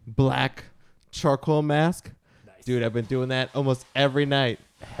a black charcoal mask. Nice. Dude, I've been doing that almost every night.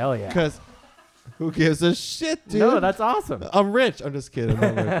 Hell yeah. Cause who gives a shit, dude? No, that's awesome. I'm rich. I'm just kidding.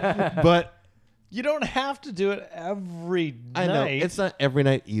 I'm not rich. But You don't have to do it every I know night. it's not every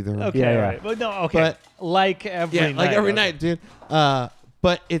night either. Okay. Yeah, all yeah. right. Well, no. Okay. But- like every Yeah, night. like every okay. night, dude.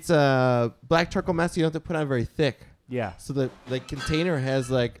 But it's a black charcoal mask you don't have to put on very thick. Yeah. So the container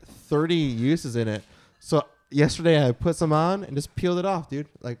has like 30 uses in it. So yesterday I put some on and just peeled it off, dude.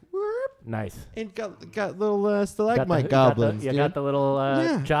 Like whoop, Nice. and got little stalagmite got the, goblins. you dude. got the little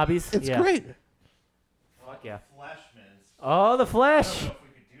Yeah. jobbies. It's yeah. great. Fuck yeah. Oh, the flesh.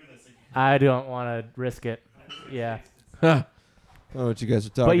 I don't want to risk it. Yeah. I don't know what you guys are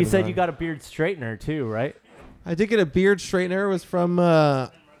talking But you said about. you got a beard straightener too, right? I did get a beard straightener. It was from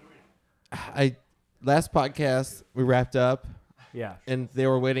last podcast we wrapped up Yeah. and they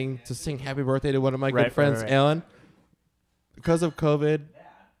were waiting to sing happy birthday to one of my Right, good friends, right. Alan. Because of COVID,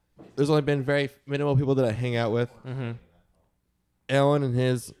 there's only been very minimal people that I hang out with. Mm-hmm. Alan and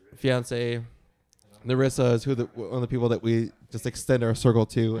his fiance, Narissa, is one of the people that we just extend our circle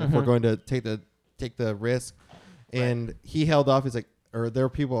to if we're Mhm. going to take the risk. And he held off. He's like, or their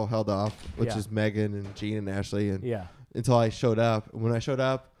people held off, which Yeah. is Megan and Jean and Ashley, and Yeah. until I showed up. When I showed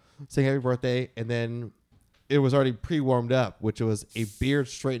up, saying happy birthday, and then it was already pre-warmed up, which was a beard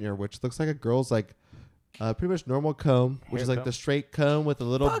straightener, which looks like a girl's like pretty much normal comb, which Hair is like comb. the straight comb with the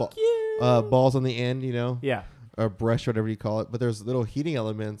little Fuck you. balls on the end, you know, Yeah. or brush, whatever you call it. But there's little heating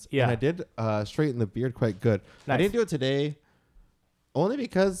elements. Yeah. And I did straighten the beard quite good. I Nice. didn't do it today, only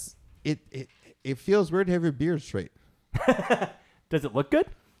because it feels weird to have your beard straight. Does it look good?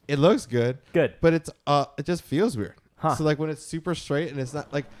 It looks good, Good. but it just feels weird. Huh. So like when it's super straight and it's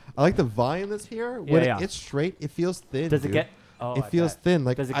not like I like the volume that's here. When Yeah. it's straight, it feels thin. Does it dude. get? Oh, It I feels bet. thin.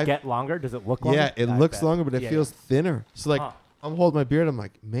 Like Does it I've- get longer? Does it look longer? Yeah, it I looks bet. longer, but it Yeah, feels thinner. So like Huh. I'm holding my beard. I'm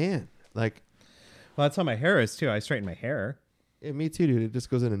like, man, like Well, that's how my hair is too. I straighten my hair. yeah, me too, dude. It just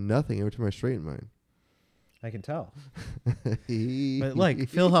goes into nothing every time I straighten mine. I can tell. But But like,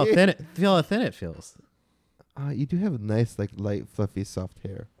 feel how thin it feels. You do have a nice, like, light, fluffy, soft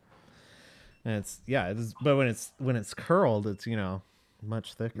hair. And but when it's curled, it's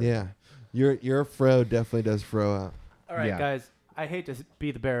much thicker. Yeah, your fro definitely does fro out. All right, Yeah. guys. I hate to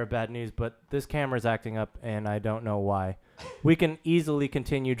be the bearer of bad news, but this camera's acting up, and I don't know why. We can easily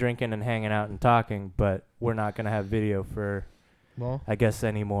continue drinking and hanging out and talking, but we're not going to have video for, Well, I guess,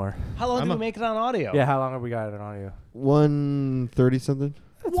 anymore. How long do we make it on audio? Yeah, how long have we got it on audio? 1:30 something.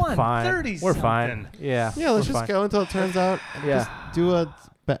 Fine. 1:30 We're something. fine. Yeah. Yeah, let's we're just fine. go until it turns out. And Yeah. Just do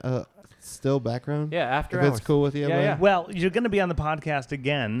a still background. Yeah, after If hours. it's cool with you. Yeah, man. yeah. Well, you're going to be on the podcast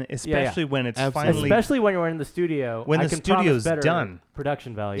again, especially when it's Absolutely. finally. Especially when you're in the studio. When I the can promise studio's better done.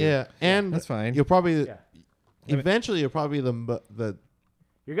 production value. Yeah, and that's fine. you'll probably Yeah. eventually you'll probably the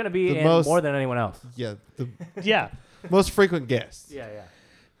You're going to be The in most- more than anyone else. the Yeah. most frequent guest. Yeah, yeah.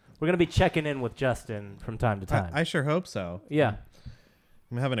 We're going to be checking in with Justin from time to time. I sure hope so. yeah.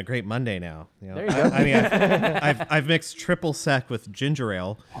 I'm having a great Monday now. You know? There you go. I mean, I've mixed triple sec with ginger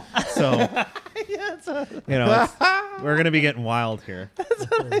ale, so we're gonna be getting wild here. That's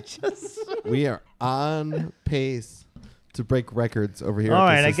what I just. We are on pace to break records over here. All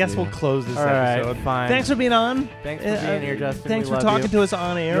at right, I guess Consistency. we'll close this All right, episode. fine. Thanks for being on. Thanks for being here, Justin. Thanks We for love talking you. to us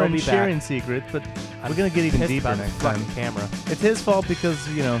on air You'll and be sharing back. secrets, but I'm we're gonna get even pissed deeper about next this time. fucking camera. It's his fault because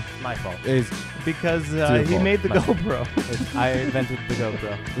My fault. It's- because your he fault. made the My- GoPro. I invented the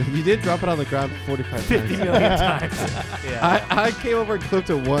GoPro you did drop it on the ground 45 50 times. million times. Yeah. I came over and clipped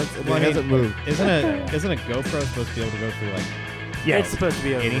it once, and Well, it I mean, hasn't moved. Isn't a GoPro supposed to be able to go through like It's supposed to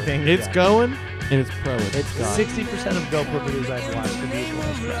be over. anything? It's Yeah. going. And it's pro. It's gone. 60% of GoPro videos I've watched are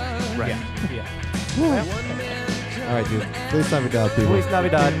visual. Right. Yeah. All right, dude. Feliz Navidad, people. Feliz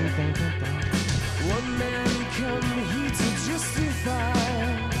Navidad.